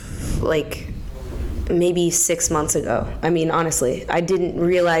 6 months ago. I mean, honestly, I didn't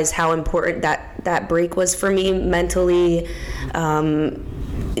realize how important that break was for me mentally,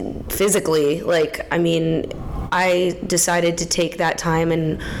 physically. Like, I mean, I decided to take that time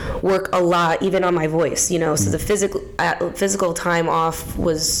and work a lot, even on my voice, you know. So the physical time off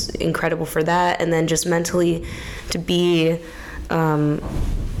was incredible for that, and then just mentally to be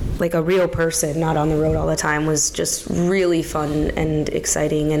like a real person, not on the road all the time, was just really fun and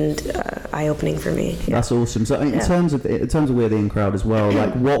exciting and eye-opening for me. Yeah. That's awesome. So in terms of We're the In Crowd as well,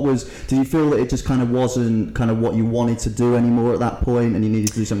 like did you feel that it just kind of wasn't kind of what you wanted to do anymore at that point, and you needed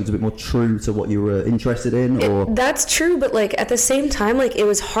to do something a bit more true to what you were interested in? Or that's true, but like at the same time, like it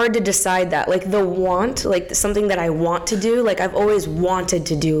was hard to decide that. Like like something that I want to do, like I've always wanted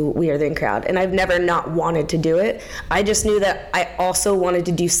to do We Are the In Crowd, and I've never not wanted to do it. I just knew that I also wanted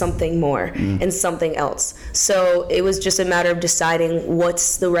to do something more and something else. So it was just a matter of deciding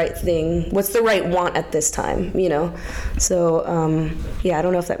what's the right thing, what's the right want at this time, you know. So I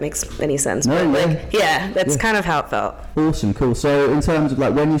don't know if that makes any sense. No, but that's kind of how it felt. Awesome, cool. So in terms of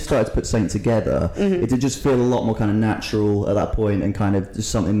like when you started to put Saint together, it did just feel a lot more kind of natural at that point, and kind of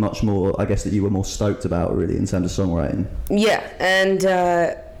just something much more, I guess, that you were more stoked about, really, in terms of songwriting. Yeah, and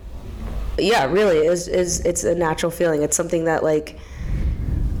really, it's a natural feeling. It's something that like.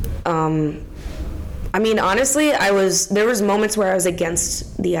 I mean, honestly, there was moments where I was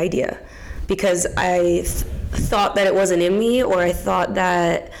against the idea because I thought that it wasn't in me, or I thought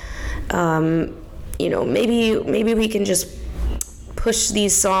that, maybe we can just push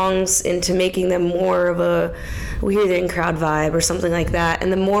these songs into making them more of a We Are the In Crowd vibe or something like that.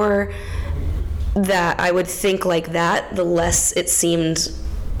 And the more that I would think like that, the less it seemed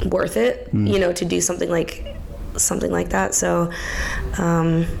worth it, to do something like that. So,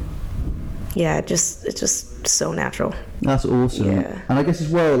 it's just so natural. That's awesome. Yeah. And I guess as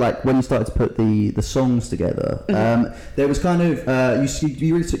well, like when you started to put the songs together, there was kind of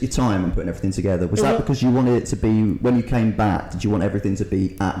you really took your time in putting everything together. Was that because you wanted it to be, when you came back, did you want everything to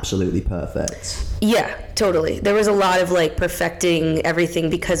be absolutely perfect? Yeah, totally. There was a lot of like perfecting everything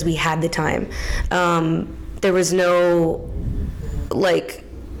because we had the time. There was no like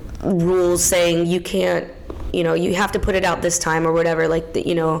rules saying you can't, you have to put it out this time or whatever. Like,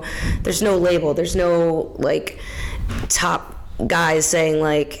 there's no label. There's no like top guys saying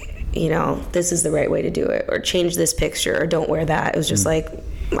like, this is the right way to do it, or change this picture, or don't wear that. It was just like,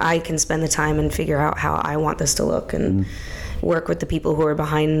 I can spend the time and figure out how I want this to look, and work with the people who are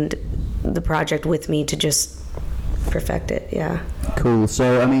behind the project with me to just perfect it. Yeah. Cool.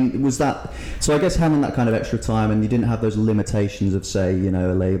 So I mean, I guess having that kind of extra time, and you didn't have those limitations of, say, a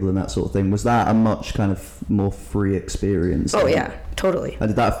label and that sort of thing, was that a much kind of more free experience? Oh yeah, totally. And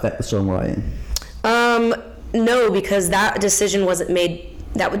did that affect the songwriting? No, because that decision wasn't made.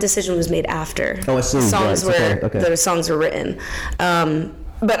 That decision was made after. Oh, I see. The songs were written.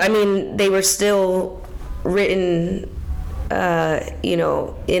 But I mean, they were still written,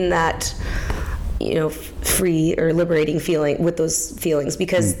 in that, free or liberating feeling, with those feelings,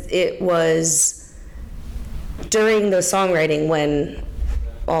 because it was during the songwriting when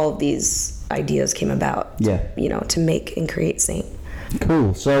all of these ideas came about. Yeah. To make and create Saint.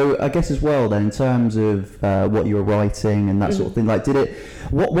 Cool. So I guess as well then, in terms of what you were writing and that sort of thing, like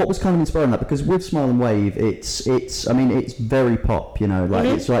what was kind of inspiring that? Because with Smile and Wave, it's very pop,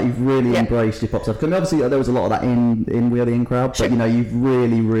 it's like you've really embraced your pop stuff. Because obviously there was a lot of that in We Are the In Crowd, but you've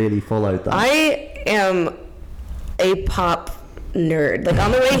really, really followed that. I am a pop nerd. Like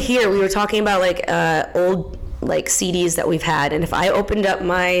on the way here, we were talking about like old like CDs that we've had, and if I opened up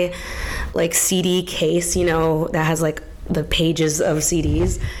my like CD case, that has like the pages of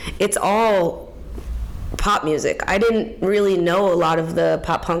CDs, it's all pop music. I didn't really know a lot of the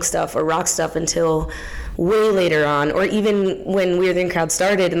pop punk stuff or rock stuff until way later on, or even when We Are the In Crowd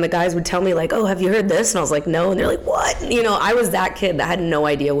started and the guys would tell me like, oh, have you heard this? And I was like, no. And they're like, what? You know, I was that kid that had no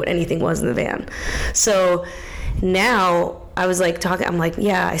idea what anything was in the van. So now I was like I'm like,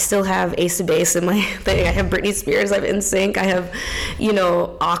 yeah, I still have Ace of Base in my thing. I have Britney Spears, I have NSYNC, I have, you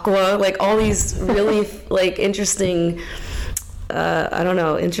know, Aqua, like all these really like interesting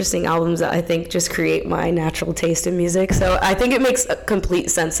interesting albums that I think just create my natural taste in music. So I think it makes complete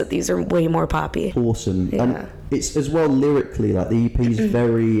sense that these are way more poppy. Awesome. Yeah. And it's as well lyrically, like the EP is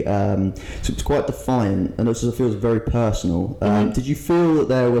very, so it's quite defiant and also feels very personal. Did you feel that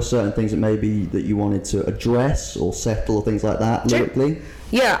there were certain things that maybe that you wanted to address or settle or things like that lyrically?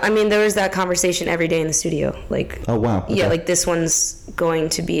 Yeah, I mean, there was that conversation every day in the studio. Like, oh, wow. Okay. Yeah, like this one's going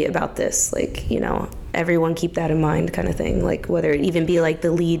to be about this. Like, you know, everyone keep that in mind kind of thing. Like, whether it even be like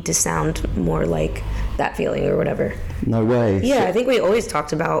the lead to sound more like that feeling or whatever. No way. Yeah, I think we always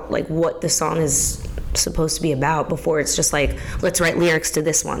talked about like what the song is supposed to be about before it's just like, let's write lyrics to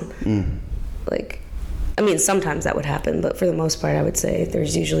this one. Like, I mean, sometimes that would happen, but for the most part, I would say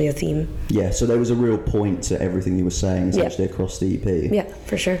there's usually a theme. Yeah, so there was a real point to everything you were saying, essentially, across the EP. Yeah,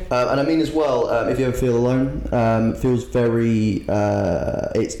 for sure. And I mean, as well, if you ever feel alone, it feels very.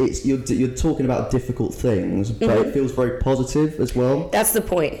 You're talking about difficult things, but it feels very positive as well. That's the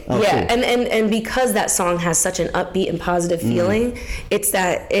point. Oh, yeah, cool. and because that song has such an upbeat and positive feeling, it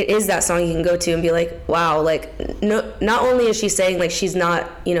is that song you can go to and be like, wow, like no, not only is she saying like she's not,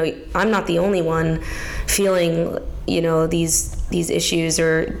 you know, I'm not the only one feeling, you know, these issues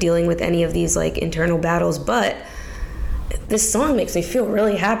or dealing with any of these like internal battles, but this song makes me feel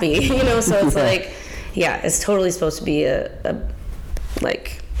really happy, you know. So it's like, yeah, it's totally supposed to be a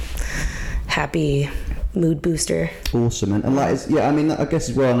like happy mood booster. Awesome. And like, I mean, I guess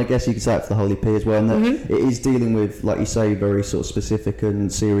as well, and I guess you could say it for the whole EP as well, and that it is dealing with, like you say, very sort of specific and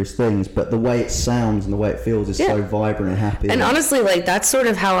serious things, but the way it sounds and the way it feels is so vibrant and happy. And honestly, like, that's sort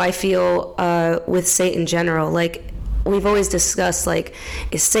of how I feel with Saint in general. Like, we've always discussed, like,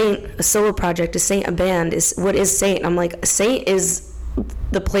 is Saint a solo project? Is Saint a band? What is Saint? I'm like, Saint is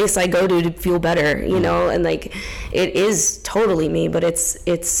the place I go to feel better, you know? And like, it is totally me, but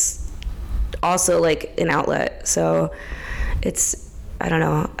it's also like an outlet. So it's, I don't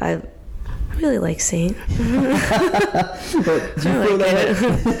know, I really like Saint. But do you feel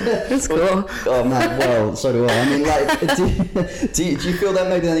that? It's cool. Oh man, well, so do I. I mean, like, do you feel that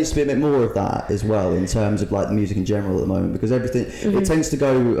maybe there needs to be a bit more of that as well in terms of like the music in general at the moment? Because everything it tends to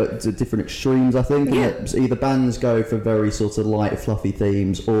go to different extremes, I think. Yeah. And either bands go for very sort of light, fluffy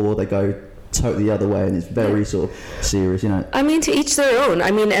themes, or they go totally the other way and it's very sort of serious, you know. I mean, to each their own.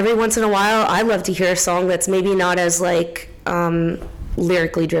 I mean, every once in a while I love to hear a song that's maybe not as like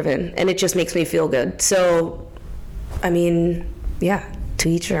lyrically driven, and it just makes me feel good. So I mean, yeah, to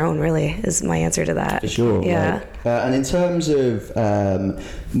each their own really is my answer to that. For sure. Yeah. Like, and in terms of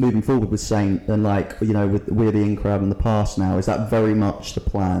moving forward with Saint and like, you know, with We're the In Crowd in the past now, is that very much the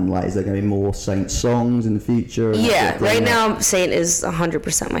plan? Like, is there going to be more Saint songs in the future? Yeah, right now Saint is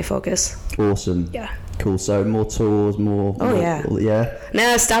 100% my focus. Awesome. Yeah. Cool. So more tours, more. Oh, yeah. Yeah.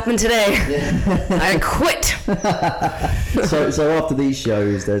 Nah, stopping today. I quit. So after these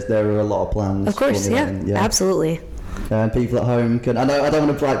shows, there are a lot of plans. Of course, yeah, absolutely. And people at home can. I know I don't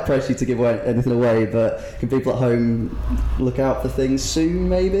want to press you to give anything away, but can people at home look out for things soon?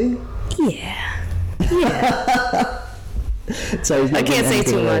 Maybe. Yeah. Yeah. So I can't say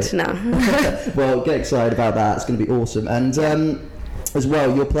too much. No. Well, get excited about that. It's going to be awesome. And as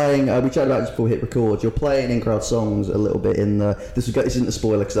well, you're playing. We chatted about this before we hit record. You're playing in-crowd songs a little bit in the. This isn't a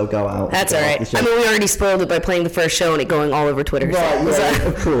spoiler because they'll go out. That's all right. I mean, we already spoiled it by playing the first show and it going all over Twitter. Right. So. Yeah.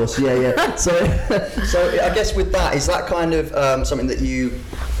 Of course. Yeah. So I guess with that, is that kind of something that you?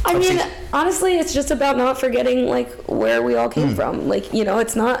 I mean, honestly, it's just about not forgetting like where we all came from. Like, you know,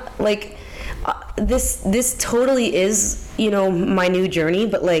 it's not like this totally is, you know, my new journey,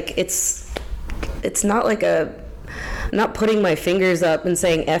 but like it's not like not putting my fingers up and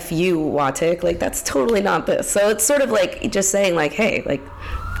saying F you, Watik. Like, that's totally not this. So it's sort of like just saying like, hey, like,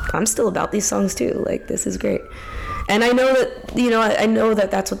 I'm still about these songs too. Like, this is great. And I know that, you know, I know that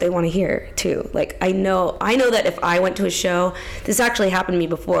that's what they want to hear too. Like, I know that if I went to a show, this actually happened to me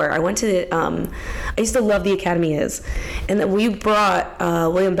before. I went to I used to love The Academy Is, and then we brought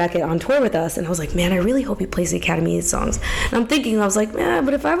William Beckett on tour with us, and I was like, man, I really hope he plays The Academy Is songs. And I'm thinking, I was like, man,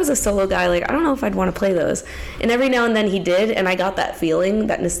 but if I was a solo guy, like, I don't know if I'd want to play those. And every now and then he did, and I got that feeling,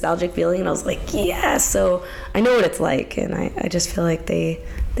 that nostalgic feeling, and I was like, yeah. So I know what it's like, and I just feel like they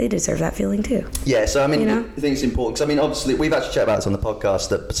they deserve that feeling too. Yeah, so I mean, You know? I think it's important because I mean, obviously, we've actually chatted about this on the podcast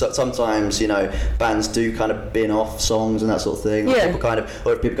that sometimes bands do kind of bin off songs and that sort of thing. Yeah. People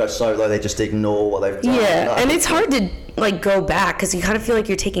or if people go solo, they just ignore what they've done. Yeah, and it's hard to like go back because you kind of feel like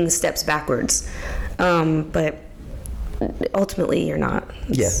you're taking steps backwards, but ultimately you're not.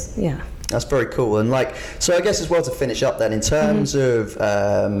 Yeah. That's very cool. And so I guess as well to finish up then, in terms of,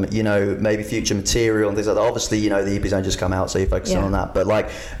 maybe future material and things like that, obviously, the EP's only just come out, so you're focusing on that. But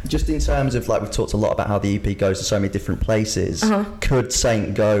just in terms of we've talked a lot about how the EP goes to so many different places, could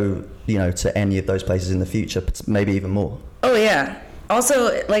Saint go, to any of those places in the future, maybe even more? Oh, yeah.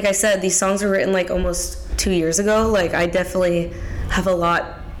 Also, like I said, these songs were written almost 2 years ago. I definitely have a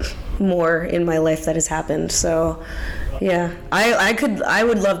lot more in my life that has happened. So, yeah, I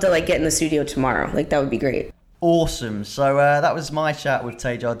would love to get in the studio tomorrow. That would be great. Awesome. So that was my chat with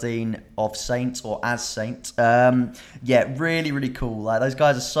Tay Jardine of Saint, or as Saint. Really, really cool. Those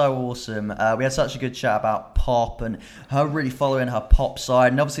guys are so awesome. We had such a good chat about pop and her really following her pop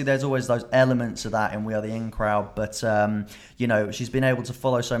side. And obviously there's always those elements of that in We Are the In Crowd. But, she's been able to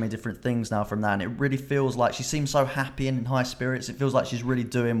follow so many different things now from that. And it really feels like she seems so happy and in high spirits. It feels like she's really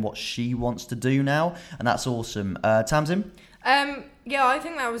doing what she wants to do now. And that's awesome. Tamsin? I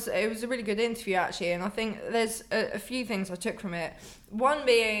think it was a really good interview actually, and I think there's a few things I took from it. One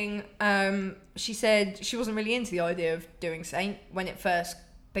being, she said she wasn't really into the idea of doing Saint when it first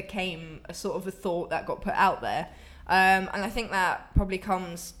became a sort of a thought that got put out there. And I think that probably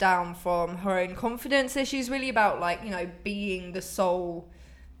comes down from her own confidence issues, really about being the sole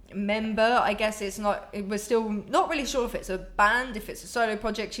member. I guess we're still not really sure if it's a band, if it's a solo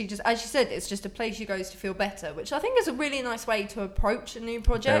project. She just, as she said, it's just a place she goes to feel better, which I think is a really nice way to approach a new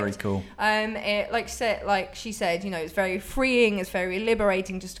project. Very cool. Like she said, it's very freeing, it's very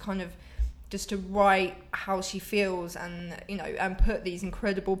liberating, just to write how she feels and and put these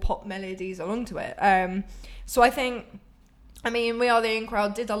incredible pop melodies along to it. So I think, We Are the In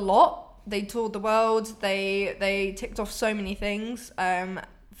Crowd did a lot. They toured the world. They ticked off so many things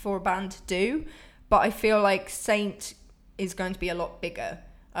for a band to do, but I feel like Saint is going to be a lot bigger.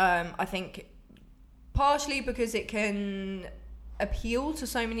 I think partially because it can appeal to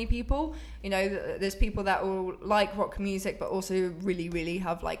so many people. There's people that will like rock music but also really, really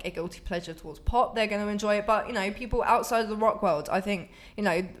have a guilty pleasure towards pop. They're going to enjoy it, but people outside of the rock world, I think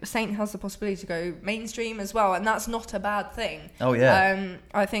Saint has the possibility to go mainstream as well, and that's not a bad thing. Oh yeah.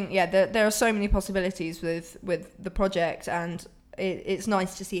 I think there are so many possibilities with the project, and it's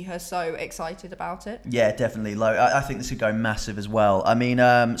nice to see her so excited about it. Yeah, definitely. I think this could go massive as well.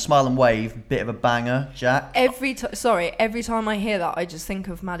 Smile and Wave, bit of a banger, Jack. Every time I hear that, I just think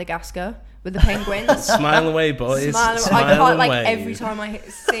of Madagascar with the penguins. Smile away, boys. I can't, every time I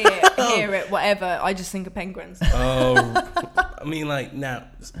see it, hear it, whatever, I just think of penguins. Oh, now,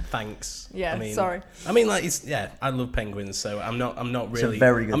 thanks. Yeah, sorry. I love penguins, so I'm not really. It's a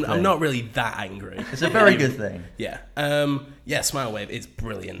very good thing. I'm not really that angry. It's a very good thing. Yeah. Smile Wave, it's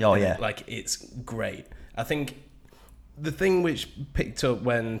brilliant. Oh yeah. It's great. I think the thing which picked up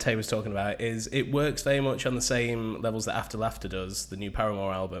when Tay was talking about it is it works very much on the same levels that After Laughter does, the new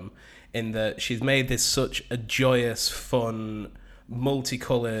Paramore album, in that she's made this such a joyous, fun,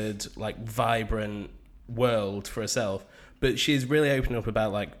 multicoloured, vibrant world for herself, but she's really opened up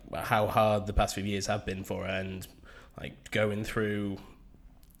about how hard the past few years have been for her, and going through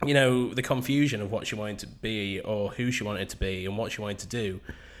the confusion of what she wanted to be or who she wanted to be and what she wanted to do.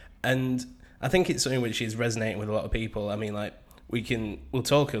 And I think it's something which is resonating with a lot of people. We'll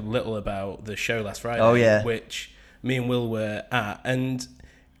talk a little about the show last Friday. Oh, yeah. Which me and Will were at, and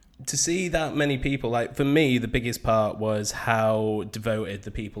to see that many people, for me, the biggest part was how devoted the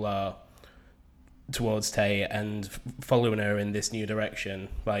people are towards Tay and following her in this new direction.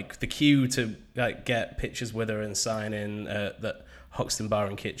 The queue to get pictures with her and sign in that Hoxton Bar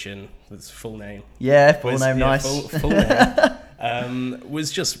and Kitchen, that's full name. Yeah, full name, nice. Full name.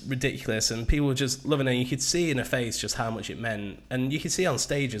 Was just ridiculous, and people were just loving her. You could see in her face just how much it meant, and you could see on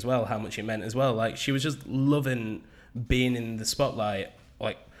stage as well how much it meant as well. She was just loving being in the spotlight,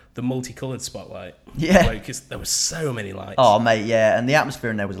 the multicoloured spotlight. Yeah. Because there were so many lights. Oh, mate, yeah, and the atmosphere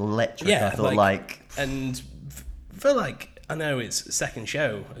in there was electric. Yeah, I thought, and for I know it's second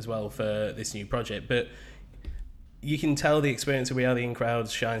show as well for this new project, but you can tell the experience of We Are the In Crowd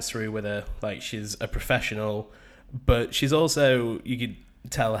shines through with her. She's a professional, but she's also, you could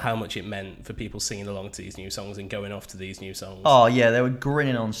tell how much it meant for people singing along to these new songs and going off to these new songs. Oh yeah, they were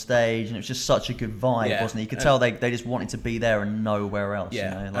grinning on stage, and it was just such a good vibe, Yeah. wasn't it? You could tell they just wanted to be there and nowhere else.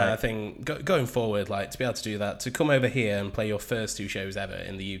 Yeah, you know? and I think going forward, like to be able to do that, to come over here and play your first 2 shows ever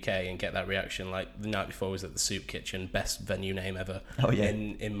in the UK and get that reaction, like the night before was at the Soup Kitchen, best venue name ever. Oh, yeah.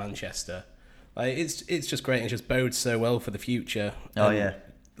 in Manchester. Like it's just great and just bodes so well for the future. Oh, And, yeah.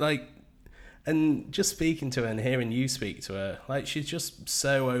 like. And just speaking to her and hearing you speak to her, like she's just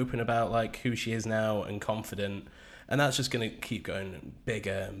so open about like who she is now and confident, and that's just going to keep going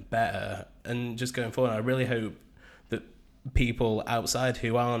bigger and better and just going forward. I really hope that people outside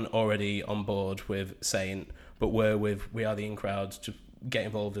who aren't already on board with Saint but were with We Are the In Crowd to get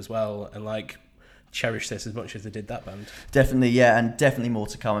involved as well and like cherish this as much as they did that band. Definitely, yeah, and definitely more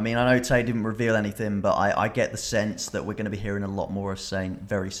to come. I mean, I know Tay didn't reveal anything, but I get the sense that we're going to be hearing a lot more of Saint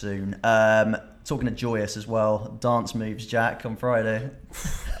very soon. Talking to Joyous as well, dance moves, Jack, on Friday.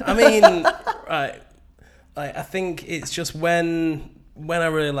 I mean, right, like, I think it's just when I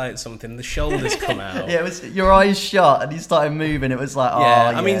really like something, the shoulders come out. Yeah, it was your eyes shut and you started moving. It was like,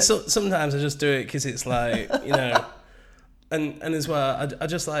 Yeah, oh, I mean, sometimes I just do it because it's like, you know, and as well, I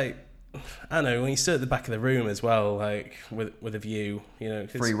just like, I don't know, when you stood at the back of the room as well, like with a view, you know,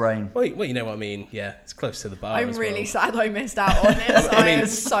 'cause- Free reign. Well, you know what I mean. Yeah, it's close to the bar. I'm as really well. sad I missed out on this. I am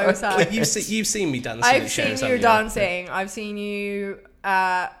so sad. Like, you've seen me dancing. I've at seen shows, you haven't dancing. I've seen you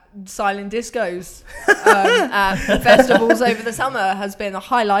at silent discos at festivals over the summer has been a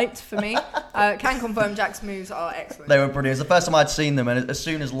highlight for me. Can confirm Jack's moves are excellent. They were brilliant. It was the first time I'd seen them, and as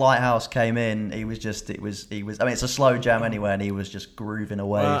soon as Lighthouse came in, he was. I mean, it's a slow jam anyway, and he was just grooving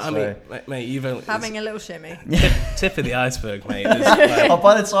away. Well, I so. mean, mate, you've only Having a little shimmy. tip of the iceberg, mate. There's, like, Oh,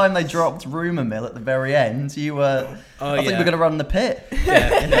 by the time they dropped Rumour Mill at the very end, you were. I think yeah. we're going to run the pit.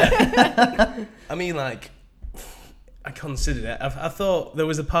 yeah. I mean, like, I considered it. I thought there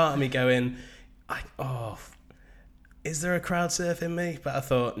was a part of me going, is there a crowd surf in me? But I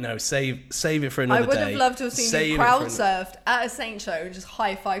thought, no, save it for another I would day. have loved to have seen Save you it crowd for surfed at a Saint show and just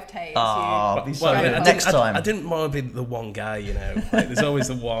high five Tay. Oh, you. be so Well, good. I Next didn't- time. I didn't want to be the one guy, you know. Like, there's always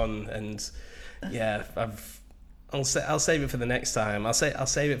the one, and yeah, I'll save it for the next time. I'll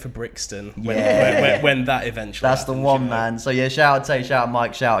save it for Brixton when that eventually. That's the happens, one, you know. man. So yeah, shout out Tay, shout out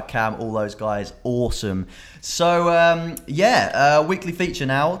Mike, shout out Cam, all those guys, awesome. So weekly feature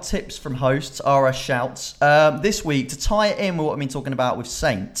now. Tips from hosts, RS shouts. This week, to tie it in with what I've been talking about with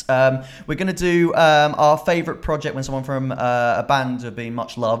Saint, we're going to do our favourite project when someone from a band who have been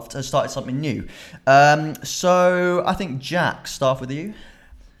much loved has started something new. So I think Jack, start with you.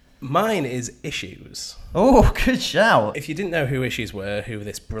 Mine is Issues. Oh, good shout. If you didn't know who Issues were, who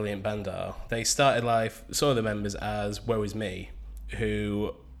this brilliant band are, they started life, some of the members as Woe Is Me,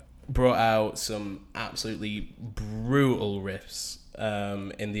 who brought out some absolutely brutal riffs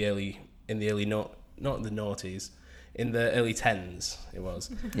in the early not the noughties, in the early 10s it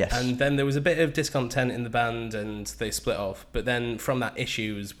was. Yes. And then there was a bit of discontent in the band and they split off, but then from that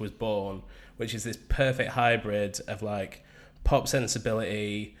Issues was born, which is this perfect hybrid of like pop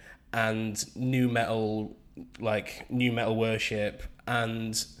sensibility and new metal worship,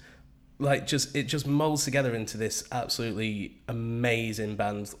 and like it just molds together into this absolutely amazing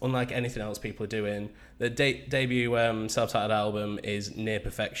band, unlike anything else people are doing. The debut self-titled album is near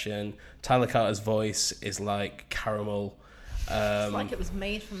perfection. Tyler Carter's voice is like caramel. It's like it was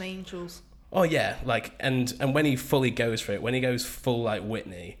made from angels. Oh yeah, like and when he fully goes for it, when he goes full like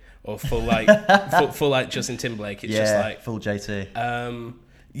Whitney or full like full like Justin Timberlake, it's just like full JT.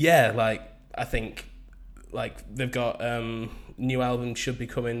 yeah, like I think like they've got new album should be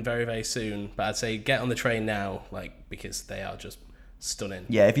coming very, very soon, but I'd say get on the train now, like, because they are just stunning.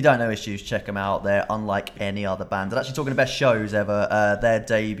 Yeah, if you don't know Issues, check them out. They're unlike any other band. They're actually talking about best shows ever. Their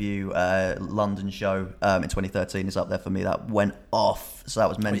debut London show in 2013 is up there for me. That went off, so that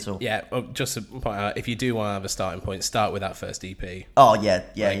was mental. Yeah, just to point out, if you do want to have a starting point, start with that first EP. Oh yeah.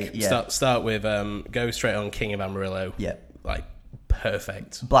 Start with go straight on King of Amarillo. Yeah. Like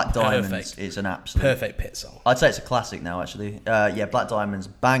perfect. Black Diamonds is an absolute perfect pit song. I'd say it's a classic now, actually. Yeah, Black Diamonds,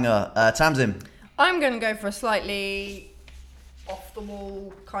 banger. Tamsin. I'm going to go for a slightly off the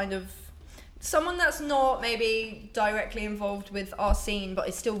wall kind of someone that's not maybe directly involved with our scene, but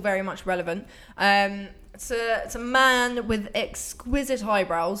is still very much relevant. It's a man with exquisite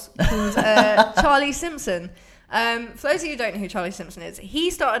eyebrows called Charlie Simpson. For those of you who don't know who Charlie Simpson is,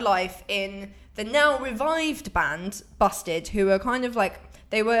 he started life in the now revived band Busted, who are kind of like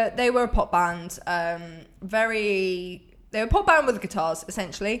they were a pop band, they were a pop band with guitars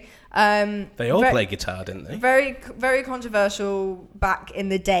essentially. They all play guitar, didn't they? Very, very controversial back in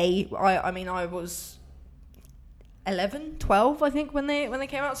the day. I mean, I was 11, 12, I think, when they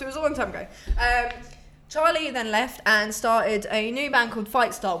came out. So it was a long time ago. Charlie then left and started a new band called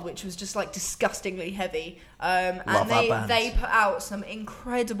Fight Style, which was just like disgustingly heavy. And they put out some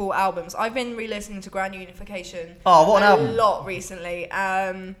incredible albums. I've been re-listening to Grand Unification what an album. A lot recently.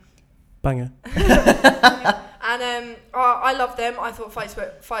 Banger. And I loved them. I thought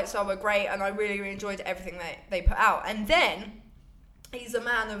Fight Style were great, and I really, really enjoyed everything they put out. And then, he's a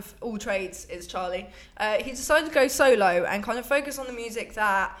man of all trades, is Charlie. He decided to go solo and kind of focus on the music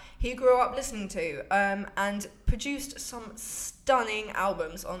that he grew up listening to, and produced some stunning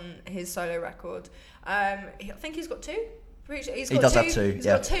albums on his solo record. I think he's got two. He's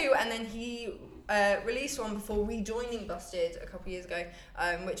got two, and then he released one before rejoining Busted a couple of years ago,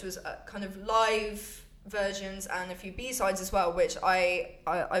 which was kind of live versions and a few B-sides as well, which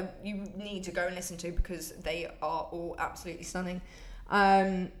you need to go and listen to because they are all absolutely stunning.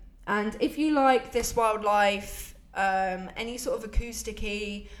 And if you like This Wild Life, any sort of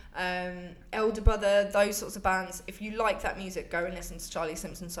acoustic-y, Elder Brother, those sorts of bands, if you like that music, go and listen to Charlie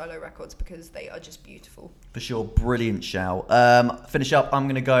Simpson solo records because they are just beautiful. For sure, brilliant shout. Finish up, I'm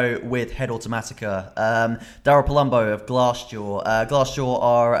going to go with Head Automatica. Daryl Palumbo of Glassjaw. Glassjaw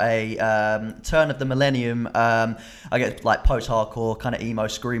are a turn of the millennium, I guess, like post-hardcore, kind of emo,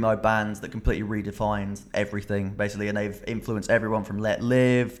 screamo bands that completely redefined everything, basically, and they've influenced everyone from Let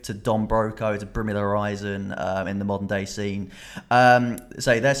Live to Don Broco to Bring Me the Horizon in the modern day scene.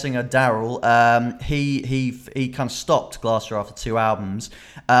 So their singer Daryl, he kind of stopped Glassjaw after 2 albums,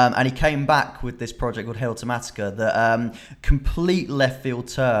 and he came back with this project called Head Automatica that complete left field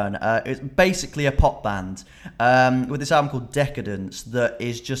turn. It's basically a pop band with this album called Decadence that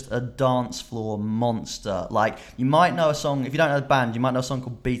is just a dance floor monster. Like, you might know a song, if you don't know the band, you might know a song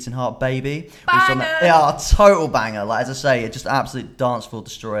called Beating Heart Baby. Banger! Yeah, total banger. Like, as I say, it's just an absolute dance floor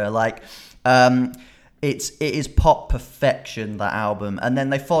destroyer. Like, it is pop perfection, that album. And then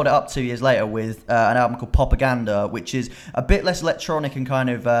they followed it up 2 years later with an album called Propaganda, which is a bit less electronic and kind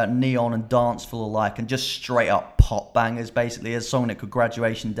of neon and dance floor like, and just straight up pop bangers, basically. A song that called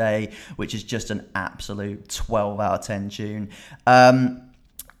Graduation Day, which is just an absolute 12 out of 10 tune.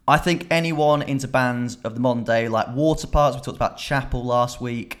 I think anyone into bands of the modern day, like Waterparks, we talked about Chapel last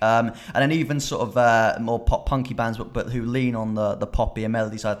week, and then even sort of more pop punky bands, but who lean on the poppy and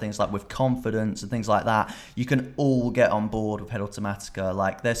melody side of things, like with Confidence and things like that, you can all get on board with Head Automatica.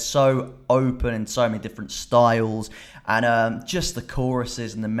 Like, they're so open in so many different styles, and just the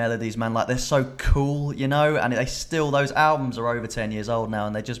choruses and the melodies, man, like, they're so cool, you know, and those albums are over 10 years old now,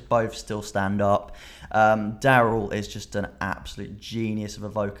 and they just both still stand up. Daryl is just an absolute genius of a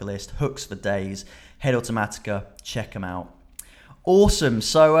vocalist, hooks for days. Head Automatica, check him out. Awesome.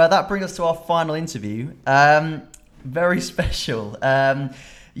 So that brings us to our final interview. Very special.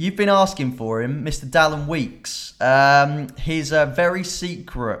 You've been asking for him, Mr. Dallon Weekes. His very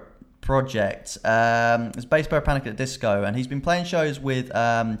secret project. It's based by Panic at the Disco, and he's been playing shows with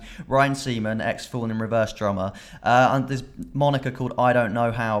Ryan Seaman, ex-Fallen in Reverse drummer, under this moniker called I Don't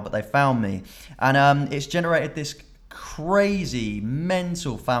Know How, But They Found Me. And it's generated this crazy,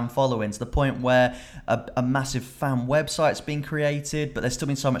 mental fan following to the point where a massive fan website's been created, but there's still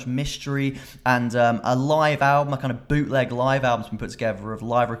been so much mystery, and a live album, a kind of bootleg live album's been put together of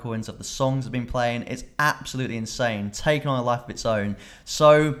live recordings of the songs that have been playing. It's absolutely insane, taking on a life of its own.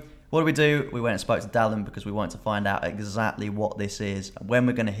 So what do? We went and spoke to Dallon because we wanted to find out exactly what this is, when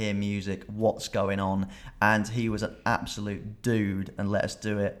we're going to hear music, what's going on, and he was an absolute dude and let us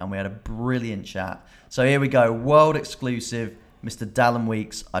do it, and we had a brilliant chat. So here we go, world exclusive, Mr. Dallon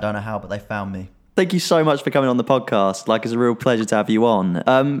Weekes, I Don't Know How, But They Found Me. Thank you so much for coming on the podcast. Like, it's a real pleasure to have you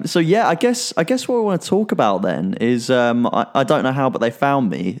on. So yeah, I guess what we want to talk about then is I Don't Know How, But They Found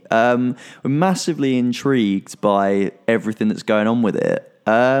Me. We're massively intrigued by everything that's going on with it.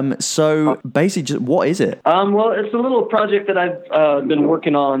 So basically, just what is it? Well, it's a little project that I've been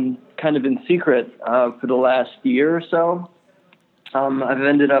working on kind of in secret for the last year or so. I've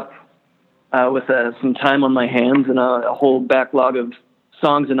ended up with some time on my hands and a whole backlog of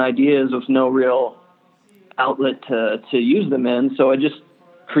songs and ideas with no real outlet to use them in. So I just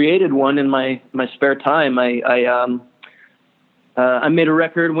created one in my spare time. I made a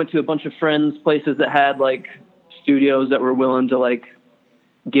record, went to a bunch of friends, places that had like studios that were willing to like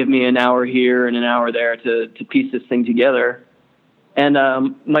give me an hour here and an hour there to piece this thing together. And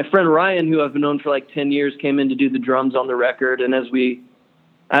my friend Ryan, who I've known for like 10 years, came in to do the drums on the record. And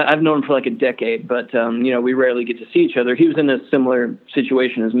I've known him for like a decade, but we rarely get to see each other. He was in a similar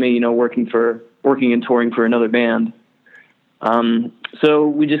situation as me, working and touring for another band. So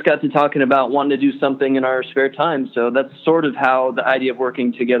we just got to talking about wanting to do something in our spare time. So that's sort of how the idea of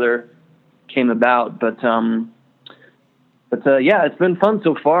working together came about. But But yeah, it's been fun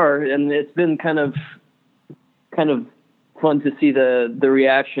so far, and it's been kind of fun to see the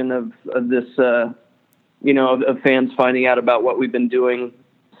reaction of this, you know, of fans finding out about what we've been doing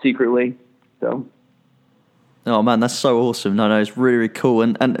secretly. So. Oh man, that's so awesome! No, it's really, really cool.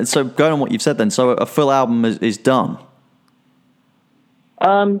 And so going on what you've said, then, so a full album is done.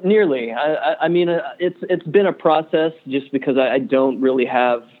 Nearly. I mean, it's been a process just because I don't really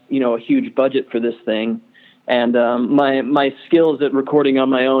have, you know, a huge budget for this thing, and my skills at recording on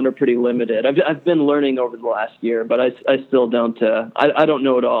my own are pretty limited. I've been learning over the last year, but I still don't. I don't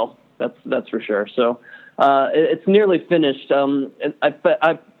know it all. That's for sure. So. It's nearly finished.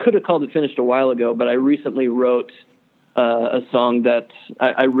 I could have called it finished a while ago, but I recently wrote a song that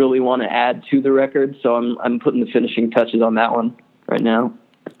I really want to add to the record, so I'm putting the finishing touches on that one right now.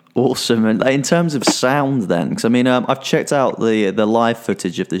 Awesome. And in terms of sound, then, because I mean, I've checked out the live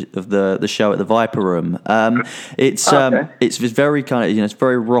footage of the show at the Viper Room. It's very kind of, you know, it's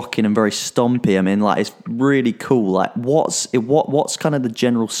very rocking and very stompy. I mean, like, it's really cool. Like, what's kind of the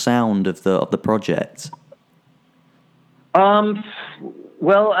general sound of the project?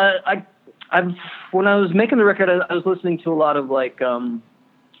 Well, I've when I was making the record, I was listening to a lot of like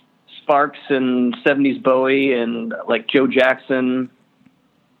Sparks and 70s Bowie and like Joe Jackson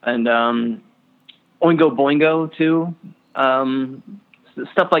and Oingo Boingo too.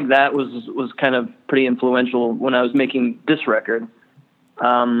 Stuff like that was kind of pretty influential when I was making this record.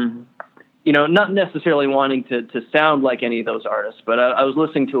 You know, not necessarily wanting to sound like any of those artists, but I was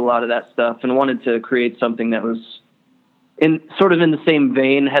listening to a lot of that stuff and wanted to create something that was in the same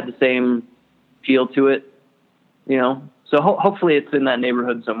vein, had the same feel to it, you know. So hopefully it's in that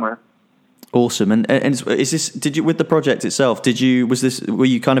neighborhood somewhere. Awesome. And is this? Did you, with the project itself? Were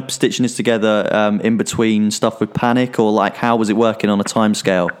you kind of stitching this together in between stuff with Panic, or like how was it working on a time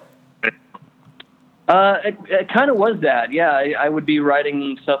scale? It kind of was that. Yeah, I would be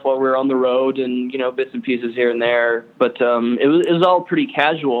writing stuff while we were on the road, and you know, bits and pieces here and there. But it was all pretty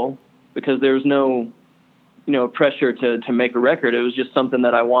casual because there was no, you know, pressure to make a record. It was just something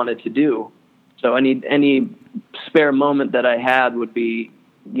that I wanted to do. So any spare moment that I had would be,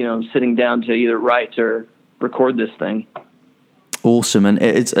 you know, sitting down to either write or record this thing. Awesome. And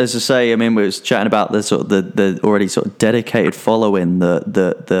it's, as I say, I mean, we was chatting about the sort of the already sort of dedicated following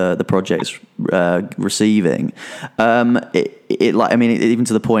the project's receiving. It like, I mean, even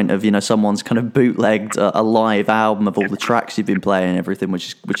to the point of, you know, someone's kind of bootlegged a live album of all the tracks you've been playing and everything,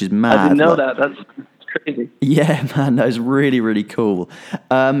 which is mad. I didn't know that. That's crazy. Yeah, man, that was really, really cool.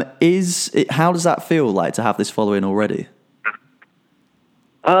 How does that feel like to have this following already?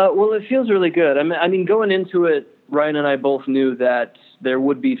 Well, it feels really good. I mean, going into it, Ryan and I both knew that there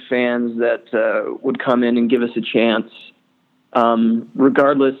would be fans that would come in and give us a chance,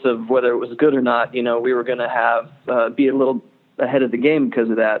 regardless of whether it was good or not. You know, we were going to have be a little ahead of the game because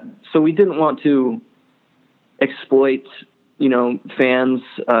of that. So we didn't want to exploit, you know, fans,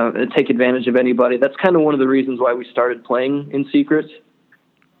 take advantage of anybody. That's kind of one of the reasons why we started playing in secret.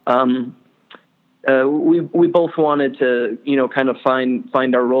 We both wanted to, you know, kind of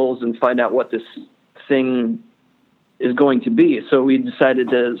find our roles and find out what this thing is going to be. So we decided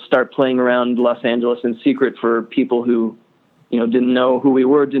to start playing around Los Angeles in secret for people who, you know, didn't know who we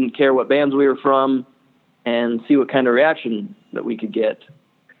were, didn't care what bands we were from, and see what kind of reaction that we could get.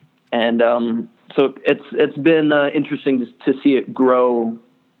 And so it's been interesting to see it grow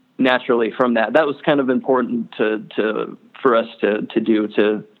naturally from that. That was kind of important for us to do,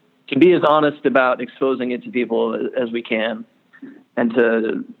 to be as honest about exposing it to people as we can, and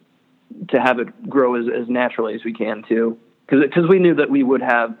to have it grow as naturally as we can too. Because we knew that we would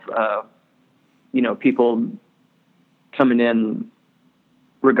have, you know, people coming in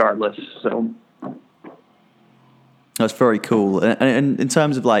regardless. So that's very cool. And in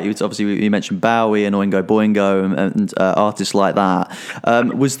terms of, like, obviously you mentioned Bowie and Oingo Boingo and artists like that.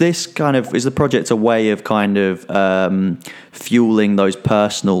 Is the project a way of kind of fueling those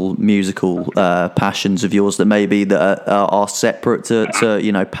personal musical passions of yours that maybe that are separate to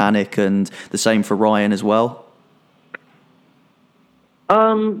you know, Panic, and the same for Ryan as well?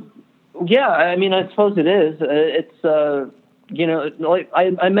 Yeah, I mean, I suppose it is. It's you know, like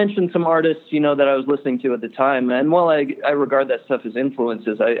I mentioned some artists, you know, that I was listening to at the time, and while I regard that stuff as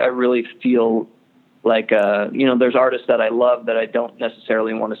influences, I really feel like you know, there's artists that I love that I don't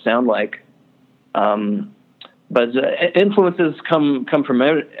necessarily want to sound like. But influences come from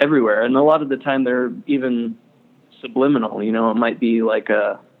everywhere, and a lot of the time they're even subliminal. You know, it might be like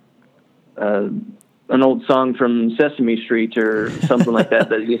an old song from Sesame Street or something like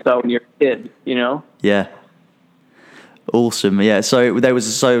that you saw when you were a kid. You know? Yeah. Awesome, yeah. So there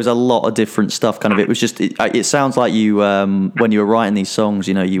was a lot of different stuff. Kind of, it was just. It sounds like you, when you were writing these songs,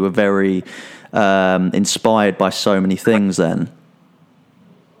 you know, you were very inspired by so many things. Then,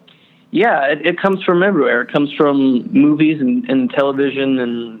 yeah, it comes from everywhere. It comes from movies and television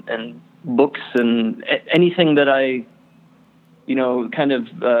and books and anything that I, you know, kind of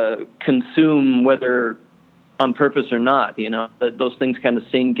consume, whether on purpose or not. You know, that those things kind of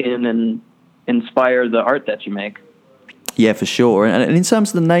sink in and inspire the art that you make. Yeah, for sure. And in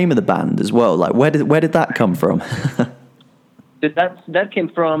terms of the name of the band as well, like where did that come from? That came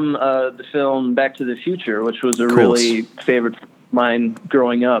from the film Back to the Future, which was a really favorite of mine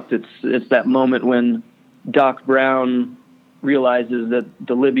growing up. It's that moment when Doc Brown realizes that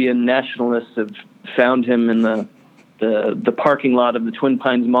the Libyan nationalists have found him in the parking lot of the Twin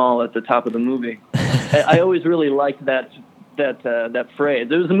Pines Mall at the top of the movie. I always really liked that phrase.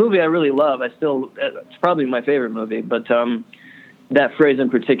 It was a movie I really love. It's probably my favorite movie, but that phrase in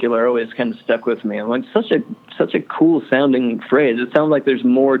particular always kind of stuck with me. I'm like, such a cool sounding phrase. It sounds like there's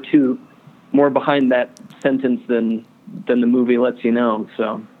more behind that sentence than the movie lets you know.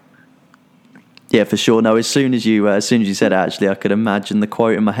 So. Yeah, for sure. No, as soon as you said it, actually, I could imagine the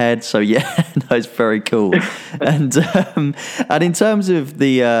quote in my head. So yeah, no, it's very cool. and in terms of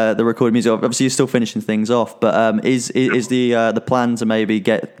the recorded music, obviously you're still finishing things off. But is the plan to maybe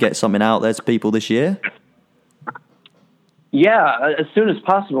get something out there to people this year? Yeah, as soon as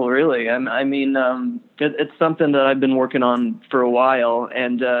possible, really. I mean, it's something that I've been working on for a while,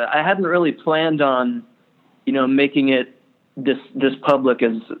 and I hadn't really planned on, you know, making it this public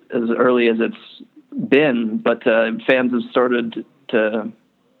as early as it's been, but fans have started to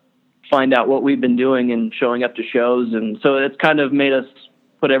find out what we've been doing and showing up to shows, and so it's kind of made us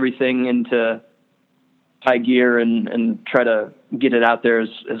put everything into high gear and try to get it out there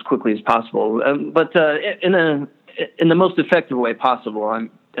as quickly as possible, but in the most effective way possible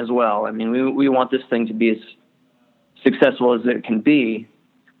as well. I mean, we want this thing to be as successful as it can be,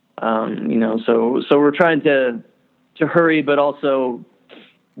 you know, so we're trying to hurry, but also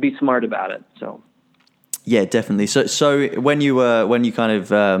be smart about it. So, yeah, definitely. So when you kind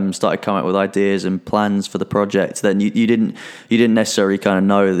of started coming up with ideas and plans for the project, then you didn't necessarily kind of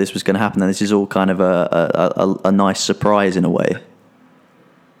know that this was going to happen. Then this is all kind of a nice surprise in a way.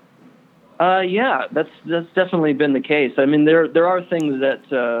 Yeah, that's definitely been the case. I mean, there are things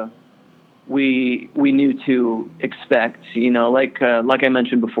that we knew to expect. You know, like I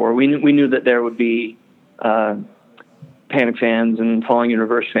mentioned before, we knew that there would be Panic fans and Falling in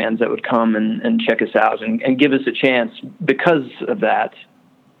Reverse fans that would come and check us out and give us a chance because of that.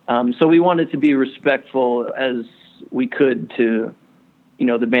 So we wanted to be respectful as we could to, you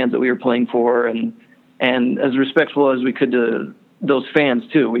know, the bands that we were playing for, and as respectful as we could to those fans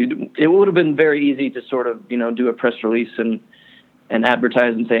too. It would have been very easy to sort of, you know, do a press release and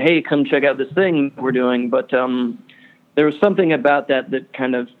advertise and say, hey, come check out this thing we're doing. But there was something about that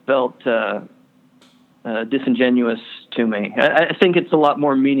kind of felt disingenuous to me. I think it's a lot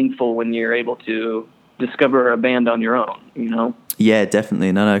more meaningful when you're able to discover a band on your own, you know? Yeah,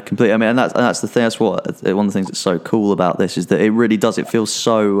 definitely. No, completely. I mean, and that's the thing. That's one of the things that's so cool about this is that it really does. It feels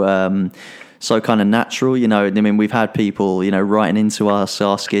so kind of natural, you know. I mean, we've had people, you know, writing into us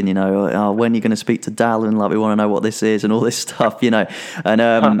asking, you know, oh, when are you going to speak to Dallin? Like, we want to know what this is and all this stuff, you know. And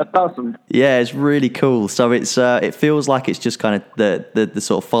that's awesome. Yeah, it's really cool. So it feels like it's just kind of the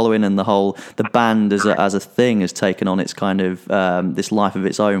sort of following, and the band as a thing has taken on its kind of this life of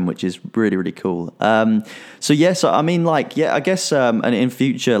its own, which is really, really cool. So I mean, like, yeah, I guess and in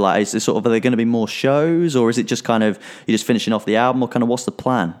future, like, is there sort of, are there going to be more shows, or is it just kind of you're just finishing off the album, or kind of what's the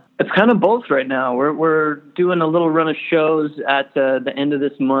plan? It's kind of both right now. We're doing a little run of shows at the end of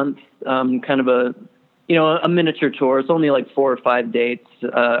this month, kind of a miniature tour. It's only like 4 or 5 dates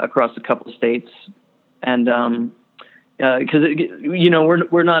across a couple of states, and because you know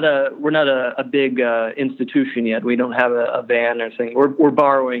we're not a big institution yet. We don't have a van or anything. We're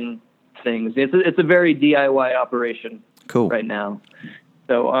borrowing things. It's a very DIY operation. Cool. Right now.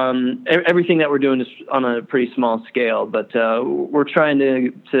 So everything that we're doing is on a pretty small scale, but we're trying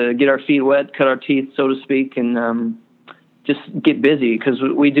to get our feet wet, cut our teeth, so to speak, and just get busy, because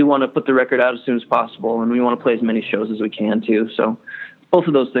we do want to put the record out as soon as possible, and we want to play as many shows as we can too. So both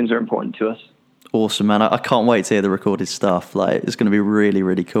of those things are important to us. Awesome, man. I can't wait to hear the recorded stuff. Like, it's going to be really,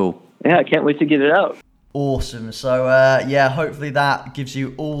 really cool. Yeah, I can't wait to get it out. Awesome. So, hopefully that gives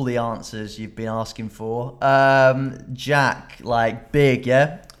you all the answers you've been asking for. Jack, like, big,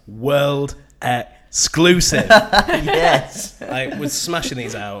 yeah? World exclusive. Yes. We're smashing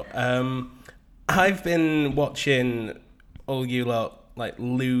these out. I've been watching all you lot like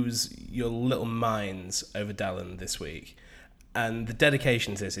lose your little minds over Dallin this week, and the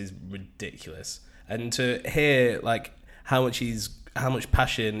dedication to this is ridiculous. And to hear like how much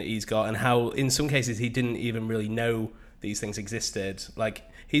passion he's got, and how in some cases he didn't even really know these things existed. Like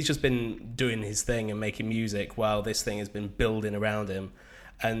he's just been doing his thing and making music while this thing has been building around him.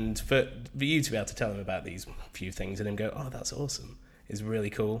 And for you to be able to tell him about these few things and him go, oh, that's awesome, is really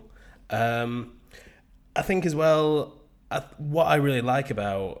cool. I think as well, what I really like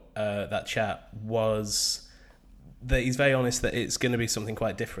about that chat was that he's very honest that it's going to be something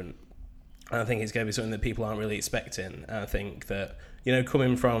quite different. And I think it's going to be something that people aren't really expecting. And I think that, you know,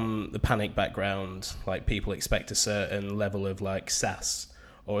 coming from the Panic background, like people expect a certain level of like sass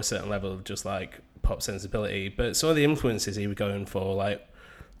or a certain level of just like pop sensibility. But some of the influences he was going for, like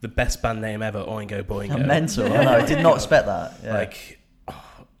the best band name ever, Oingo Boingo. Mental. I know. I did not expect that. Yeah. Like,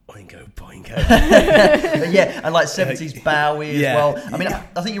 Oingo Boingo. Yeah, and like 70s Bowie as well. I mean,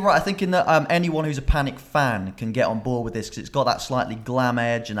 I think you're right. I think in that anyone who's a Panic fan can get on board with this because it's got that slightly glam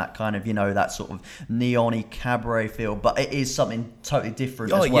edge and that kind of, you know, that sort of neon-y cabaret feel, but it is something totally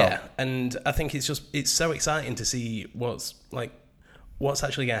different as well. Yeah, and I think it's so exciting to see what's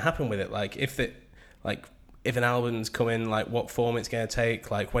actually going to happen with it. Like if an album's coming, like what form it's going to take,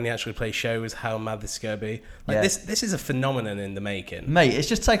 like when he actually plays shows, how mad this is going to be. Like this is a phenomenon in the making, mate. It's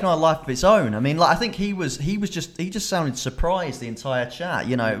just taken on a life of its own. I mean, like I think he just sounded surprised the entire chat.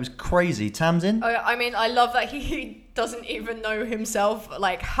 You know, it was crazy. Tamsin. I mean, I love that he doesn't even know himself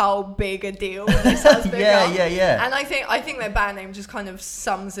like how big a deal this has become. Yeah. And I think their band name just kind of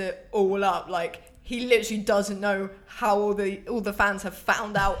sums it all up. Like he literally doesn't know how all the fans have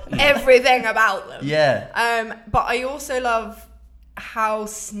found out everything about them. Yeah. But I also love how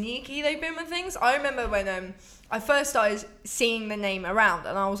sneaky they've been with things. I remember when I first started seeing the name around,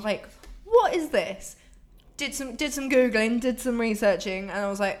 and I was like, "What is this?" Did some googling, did some researching, and I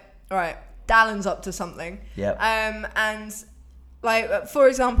was like, "All right, Dallin's up to something." Yeah. And like for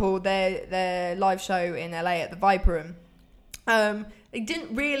example, their live show in LA at the Viper Room, they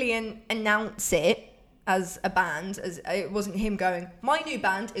didn't really announce it as a band, as it wasn't him going, my new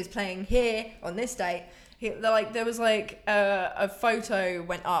band is playing here on this date. There was like a photo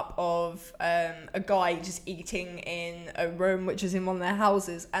went up of a guy just eating in a room which is in one of their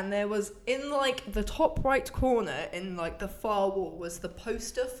houses, and there was in like the top right corner in like the far wall was the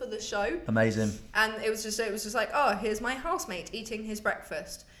poster for the show. Amazing. And it was just like, oh, here's my housemate eating his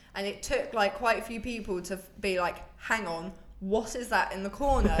breakfast, and it took like quite a few people to be like, hang on, what is that in the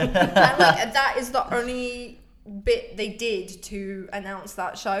corner? And like that is the only bit they did to announce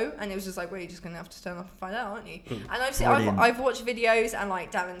that show, and it was just like, well, you're just gonna have to turn off and find out, aren't you? And I've watched videos, and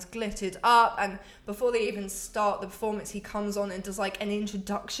like Dallin's glittered up, and before they even start the performance, he comes on and does like an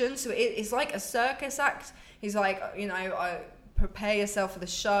introduction, so it's like a circus act. He's like, you know, prepare yourself for the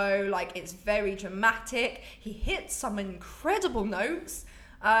show. Like it's very dramatic. He hits some incredible notes.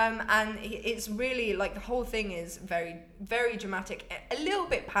 And it's really like the whole thing is very, very dramatic, a little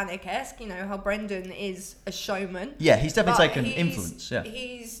bit Panic-esque, you know, how Brendan is a showman. Yeah, he's definitely taken influence. Yeah,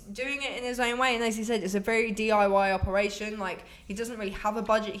 he's doing it in his own way, and as he said, it's a very DIY operation. Like he doesn't really have a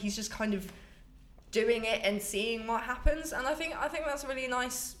budget. He's just kind of doing it and seeing what happens. And I think that's a really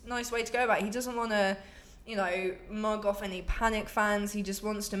nice way to go about it. He doesn't want to, you know, mug off any Panic fans. He just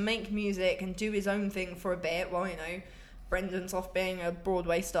wants to make music and do his own thing for a bit while, you know, Brendan's off being a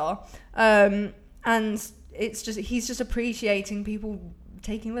Broadway star, and it's just he's just appreciating people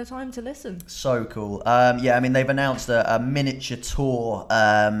taking their time to listen. So cool. Yeah, I mean they've announced a miniature tour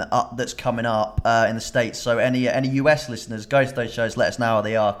that's coming up in the States. So any US listeners, go to those shows. Let us know how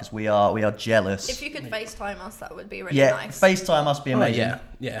they are, because we are jealous. If you could FaceTime us, that would be really nice. FaceTime us be amazing.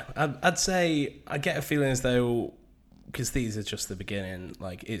 Yeah. I'd say I get a feeling as though, because these are just the beginning.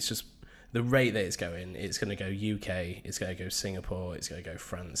 Like it's just the rate that it's going to go UK, it's going to go Singapore, it's going to go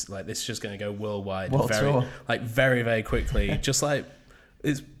France. Like this is just going to go worldwide, very, very quickly. Just like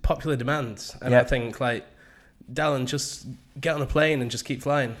it's popular demand, and I think like Dallin, just get on a plane and just keep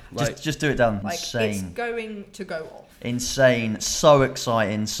flying. Like just do it, Dallin. Like insane. It's going to go off. Insane, so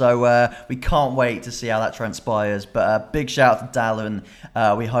exciting. So we can't wait to see how that transpires. But big shout out to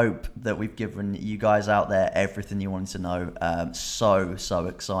Dallin. We hope that we've given you guys out there everything you wanted to know. So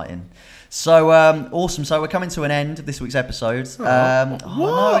exciting. So awesome. So we're coming to an end of this week's episode.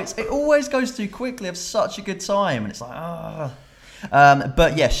 No, it always goes too quickly. I have such a good time, and it's like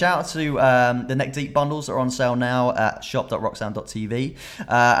But yeah, shout out to the Neck Deep bundles that are on sale now at shop.rocksound.tv.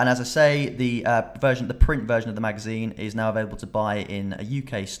 And as I say, the print version of the magazine is now available to buy in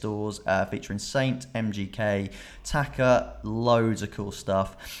UK stores, featuring Saint, MGK, Taka, loads of cool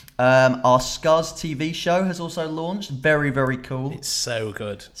stuff. Our Scuzz TV show has also launched. Very, very cool. It's so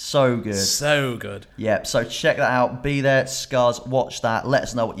good. So good. So good. Yeah, so check that out. Be there, Scuzz. Watch that. Let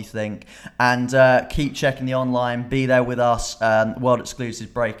us know what you think. And keep checking the online. Be there with us. World Exclusives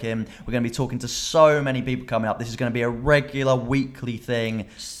break-in. We're going to be talking to so many people coming up. This is going to be a regular weekly thing.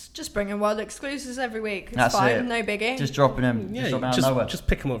 Just bringing world exclusives every week. It's That's fine, it. no biggie. Just dropping them. Yeah, just dropping out of nowhere. just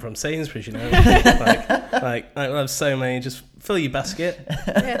pick them up from Sainsbury's, you know. like I have so many. Just fill your basket.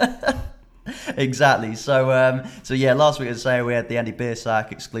 Yeah. Exactly. So yeah, last week, as I say, we had the Andy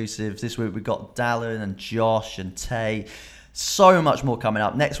Biersack exclusives. This week we've got Dallin and Josh and Tay. So much more coming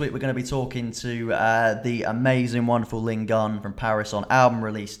up. Next week we're going to be talking to the amazing, wonderful Lynn Gunn from Paris on album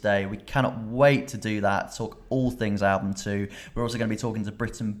release day. We cannot wait to do that, talk all things album 2. We're also going to be talking to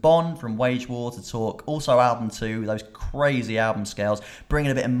Britton Bond from Wage War to talk also album 2, those crazy album scales, bringing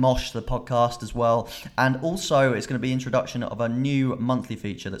a bit of mosh to the podcast as well. And also it's going to be introduction of a new monthly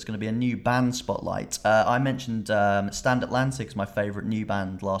feature that's going to be a new band spotlight. I mentioned Stand Atlantic is my favourite new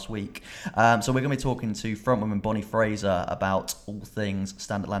band last week. So we're going to be talking to frontwoman Bonnie Fraser about all things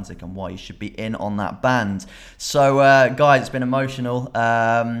Stand Atlantic and why you should be in on that band. So guys, it's been emotional.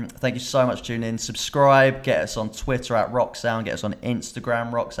 Thank you so much for tuning in. Subscribe, get us on Twitter at RockSound, get us on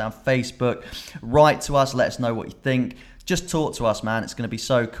Instagram, RockSound, Facebook. Write to us, let us know what you think. Just talk to us, man. It's going to be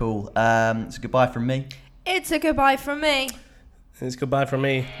so cool. It's a goodbye from me. It's a goodbye from me. It's goodbye from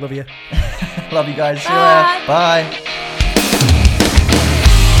me. Love you. Love you guys. Bye. Bye.